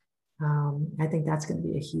better? I think that's going to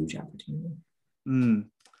be a huge opportunity.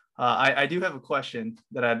 I do have a question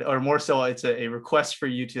or more so it's a request for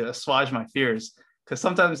you to assuage my fears. Because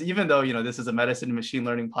sometimes, even though, this is a medicine and machine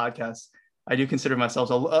learning podcast, I do consider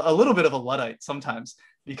myself a little bit of a Luddite sometimes,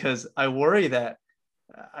 because I worry that,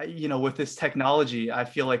 with this technology, I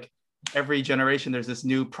feel like every generation there's this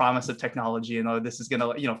new promise of technology, and this is going to,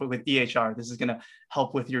 with EHR, this is going to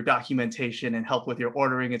help with your documentation and help with your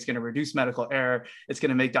ordering. It's going to reduce medical error. It's going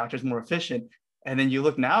to make doctors more efficient. And then you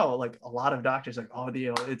look now, like a lot of doctors like,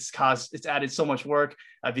 it's added so much work.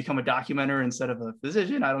 I've become a documenter instead of a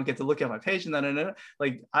physician. I don't get to look at my patient.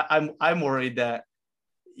 Like I'm worried that,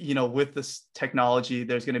 with this technology,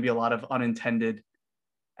 there's going to be a lot of unintended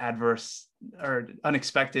adverse or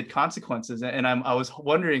unexpected consequences. And I was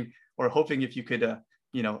wondering or hoping if you could,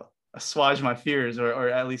 assuage my fears, or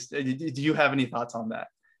at least, do you have any thoughts on that?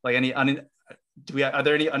 Like are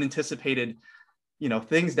there any unanticipated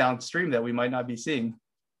things downstream that we might not be seeing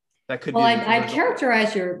that could be? I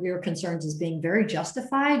characterize your concerns as being very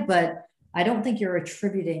justified, but I don't think you're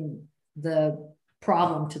attributing the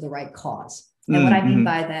problem to the right cause. And what I mean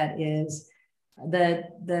by that is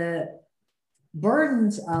the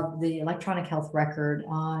burdens of the electronic health record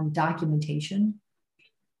on documentation,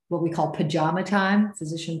 what we call pajama time,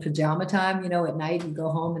 physician pajama time, at night you go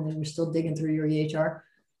home and then you're still digging through your EHR.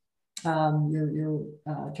 You're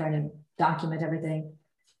trying to document everything.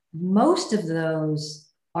 Most of those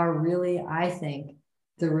are really, I think,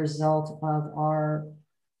 the result of our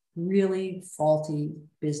really faulty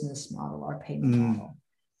business model, our payment model.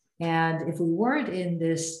 And if we weren't in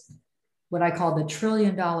this, what I call the $1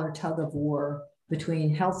 trillion tug of war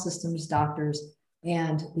between health systems, doctors,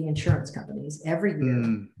 and the insurance companies every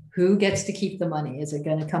year, who gets to keep the money? Is it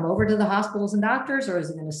going to come over to the hospitals and doctors, or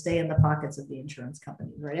is it going to stay in the pockets of the insurance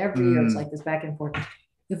companies, right? Every year it's like this back and forth.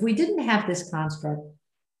 If we didn't have this construct,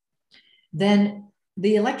 then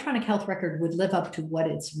the electronic health record would live up to what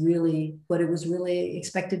it was really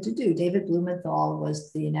expected to do. David Blumenthal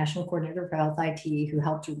was the National Coordinator for Health IT who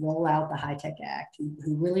helped to roll out the HITECH Act,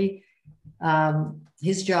 who really,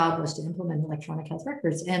 his job was to implement electronic health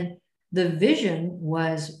records. And the vision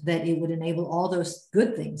was that it would enable all those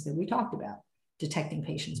good things that we talked about, detecting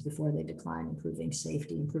patients before they decline, improving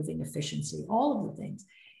safety, improving efficiency, all of the things.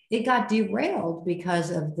 It got derailed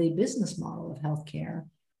because of the business model of healthcare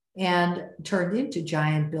and turned into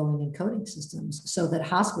giant billing and coding systems so that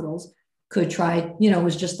hospitals could try, it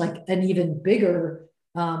was just like an even bigger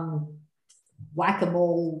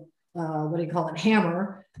whack-a-mole,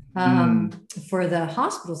 hammer for the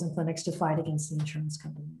hospitals and clinics to fight against the insurance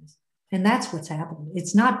companies. And that's what's happened.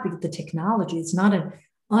 It's not the technology. It's not an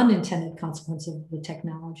unintended consequence of the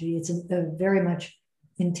technology. It's a very much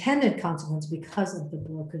intended consequence because of the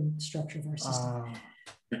broken structure of our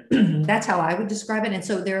system. That's how I would describe it. And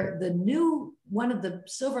so one of the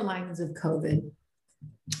silver linings of COVID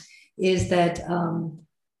is that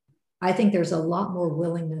I think there's a lot more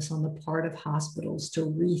willingness on the part of hospitals to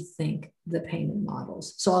rethink the payment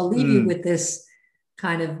models. So I'll leave you with this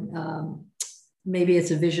kind of, maybe it's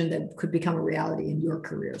a vision that could become a reality in your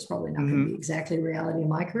career. It's probably not going to be exactly a reality in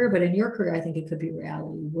my career, but in your career, I think it could be a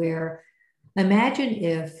reality where imagine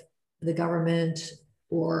if the government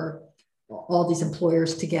or all these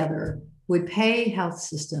employers together would pay health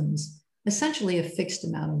systems essentially a fixed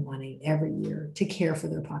amount of money every year to care for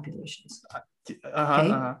their populations.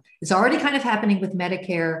 Okay? It's already kind of happening with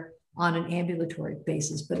Medicare on an ambulatory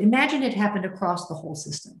basis, but imagine it happened across the whole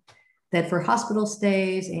system, that for hospital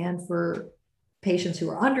stays and for patients who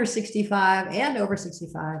are under 65 and over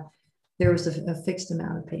 65, there was a fixed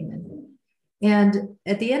amount of payment. And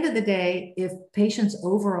at the end of the day, if patients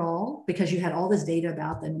overall, because you had all this data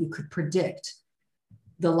about them, you could predict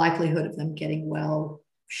the likelihood of them getting well,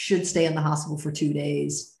 should stay in the hospital for 2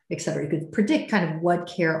 days, et cetera. You could predict kind of what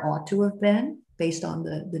care ought to have been based on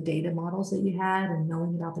the data models that you had and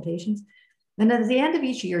knowing about the patients. And at the end of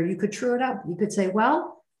each year, you could true it up. You could say,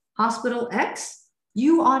 well, hospital X,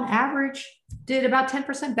 you on average did about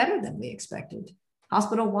 10% better than we expected.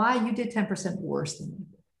 Hospital Y, you did 10% worse than we.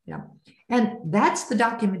 Yeah. And that's the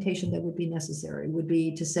documentation that would be necessary, would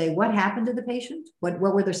be to say what happened to the patient, what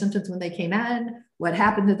were their symptoms when they came in, what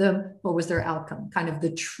happened to them, what was their outcome, kind of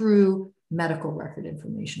the true medical record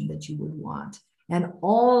information that you would want. And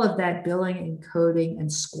all of that billing and coding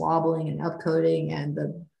and squabbling and upcoding and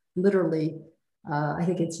the literally, I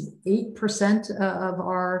think it's 8% of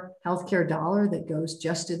our healthcare dollar that goes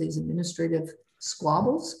just to these administrative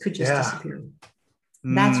squabbles could just disappear.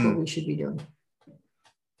 That's what we should be doing.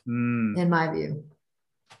 In my view.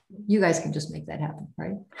 You guys can just make that happen,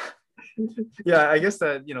 right? Yeah, I guess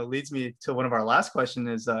that, leads me to one of our last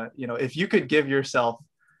questions is, if you could give yourself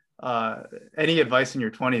any advice in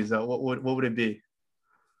your 20s, what would it be?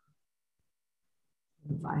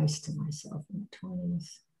 Advice to myself in the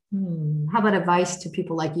 20s. How about advice to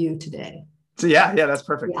people like you today? So yeah, that's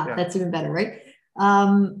perfect. Yeah, that's even better, right?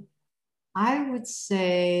 I would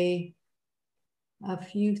say a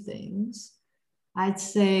few things. I'd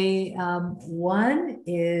say one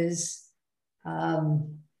is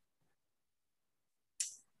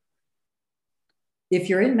if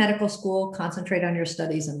you're in medical school, concentrate on your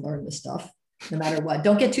studies and learn the stuff, no matter what.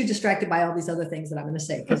 Don't get too distracted by all these other things that I'm going to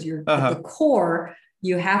say, because you're at the core,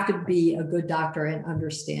 you have to be a good doctor and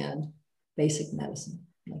understand basic medicine.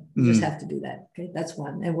 You just have to do that. Okay, that's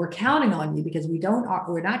one. And we're counting on you because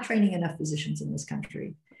we're not training enough physicians in this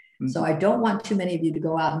country. So I don't want too many of you to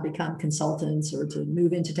go out and become consultants or to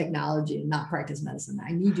move into technology and not practice medicine.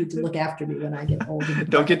 I need you to look after me when I get old.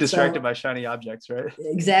 Don't get distracted by shiny objects, right?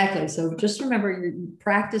 Exactly. So just remember, you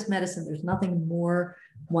practice medicine. There's nothing more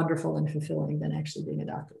wonderful and fulfilling than actually being a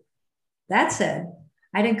doctor. That said,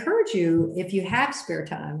 I'd encourage you, if you have spare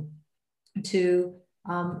time, to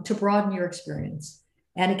broaden your experience.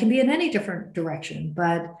 And it can be in any different direction,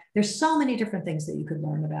 but there's so many different things that you could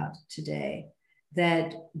learn about today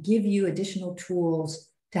that give you additional tools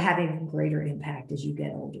to have even greater impact as you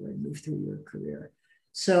get older and move through your career.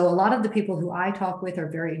 So a lot of the people who I talk with are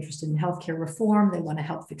very interested in healthcare reform. They want to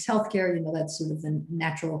help fix healthcare. That's sort of the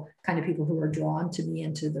natural kind of people who are drawn to me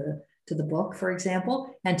and to the book, for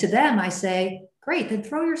example. And to them, I say, great, then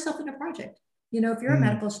throw yourself in a project. If you're a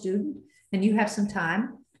medical student and you have some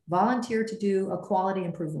time, volunteer to do a quality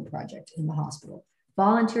improvement project in the hospital.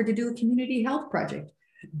 Volunteer to do a community health project.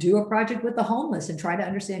 Do a project with the homeless and try to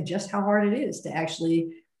understand just how hard it is to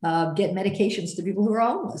actually get medications to people who are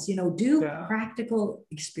homeless. Do practical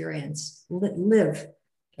experience, live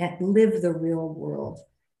the real world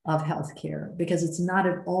of healthcare, because it's not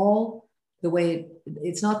at all the way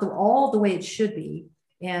it should be.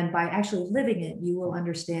 And by actually living it, you will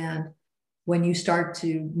understand when you start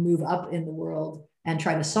to move up in the world and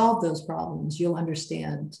try to solve those problems, you'll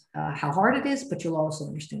understand how hard it is, but you'll also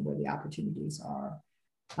understand where the opportunities are.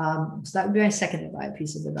 So that would be my second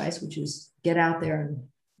piece of advice, which is get out there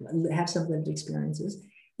and have some lived experiences.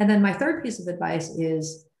 And then my third piece of advice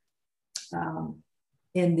is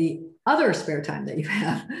in the other spare time that you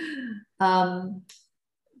have,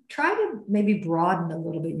 try to maybe broaden a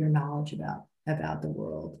little bit your knowledge about the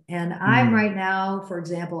world. And I'm right now, for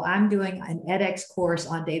example, I'm doing an edX course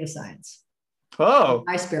on data science. Oh,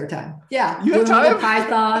 my spare time. Yeah. You have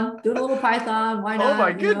time? Doing a little Python. Why not? Oh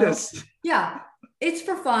my goodness. Yeah. It's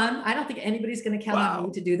for fun. I don't think anybody's going to count on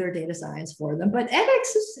me to do their data science for them, but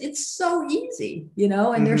edX it's so easy,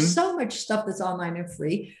 and there's so much stuff that's online and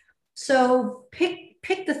free. So pick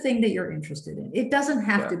the thing that you're interested in. It doesn't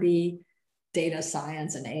have to be data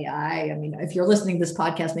science and AI. I mean, if you're listening to this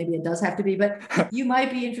podcast, maybe it does have to be, but you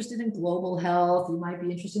might be interested in global health. You might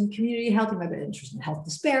be interested in community health. You might be interested in health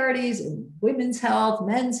disparities, in women's health,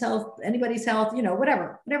 men's health, anybody's health,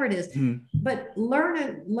 whatever it is. But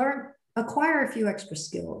acquire a few extra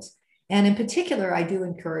skills. And in particular, I do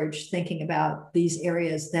encourage thinking about these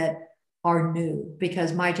areas that are new,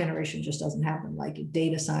 because my generation just doesn't have them, like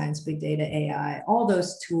data science, big data, AI. All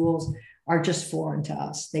those tools are just foreign to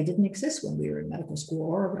us. They didn't exist when we were in medical school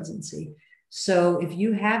or residency. So if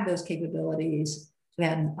you have those capabilities,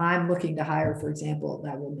 then I'm looking to hire, for example,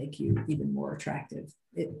 that will make you even more attractive.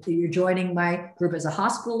 You're joining my group as a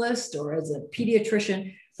hospitalist or as a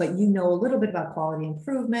pediatrician, but you know a little bit about quality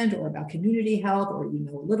improvement or about community health, or you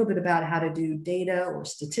know a little bit about how to do data or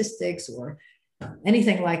statistics or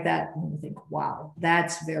anything like that. And you think, wow,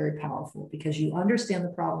 that's very powerful because you understand the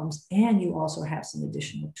problems and you also have some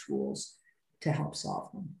additional tools to help solve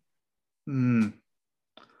them.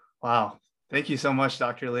 Wow. Thank you so much,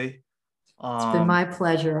 Dr. Lee. It's been my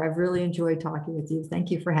pleasure. I've really enjoyed talking with you. Thank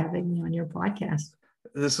you for having me on your podcast.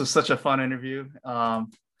 This was such a fun interview. I'm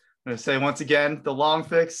going to say once again, The Long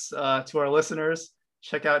Fix, to our listeners,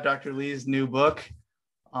 check out Dr. Lee's new book.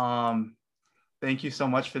 Thank you so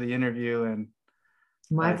much for the interview. And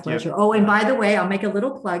my pleasure. Oh, and by the way, I'll make a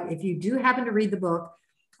little plug. If you do happen to read the book,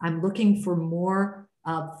 I'm looking for more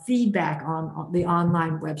feedback on the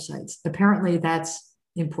online websites. Apparently that's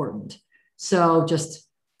important. So just,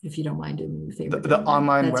 if you don't mind doing me a favor. The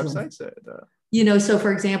online websites? So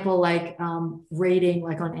for example, like rating,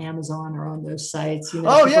 like on Amazon or on those sites, who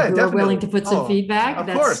definitely are willing to put some feedback.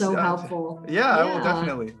 That's course. So helpful. Yeah, I will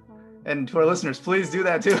definitely. And to our listeners, please do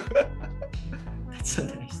that too. That's so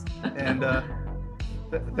nice. And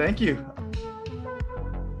thank you.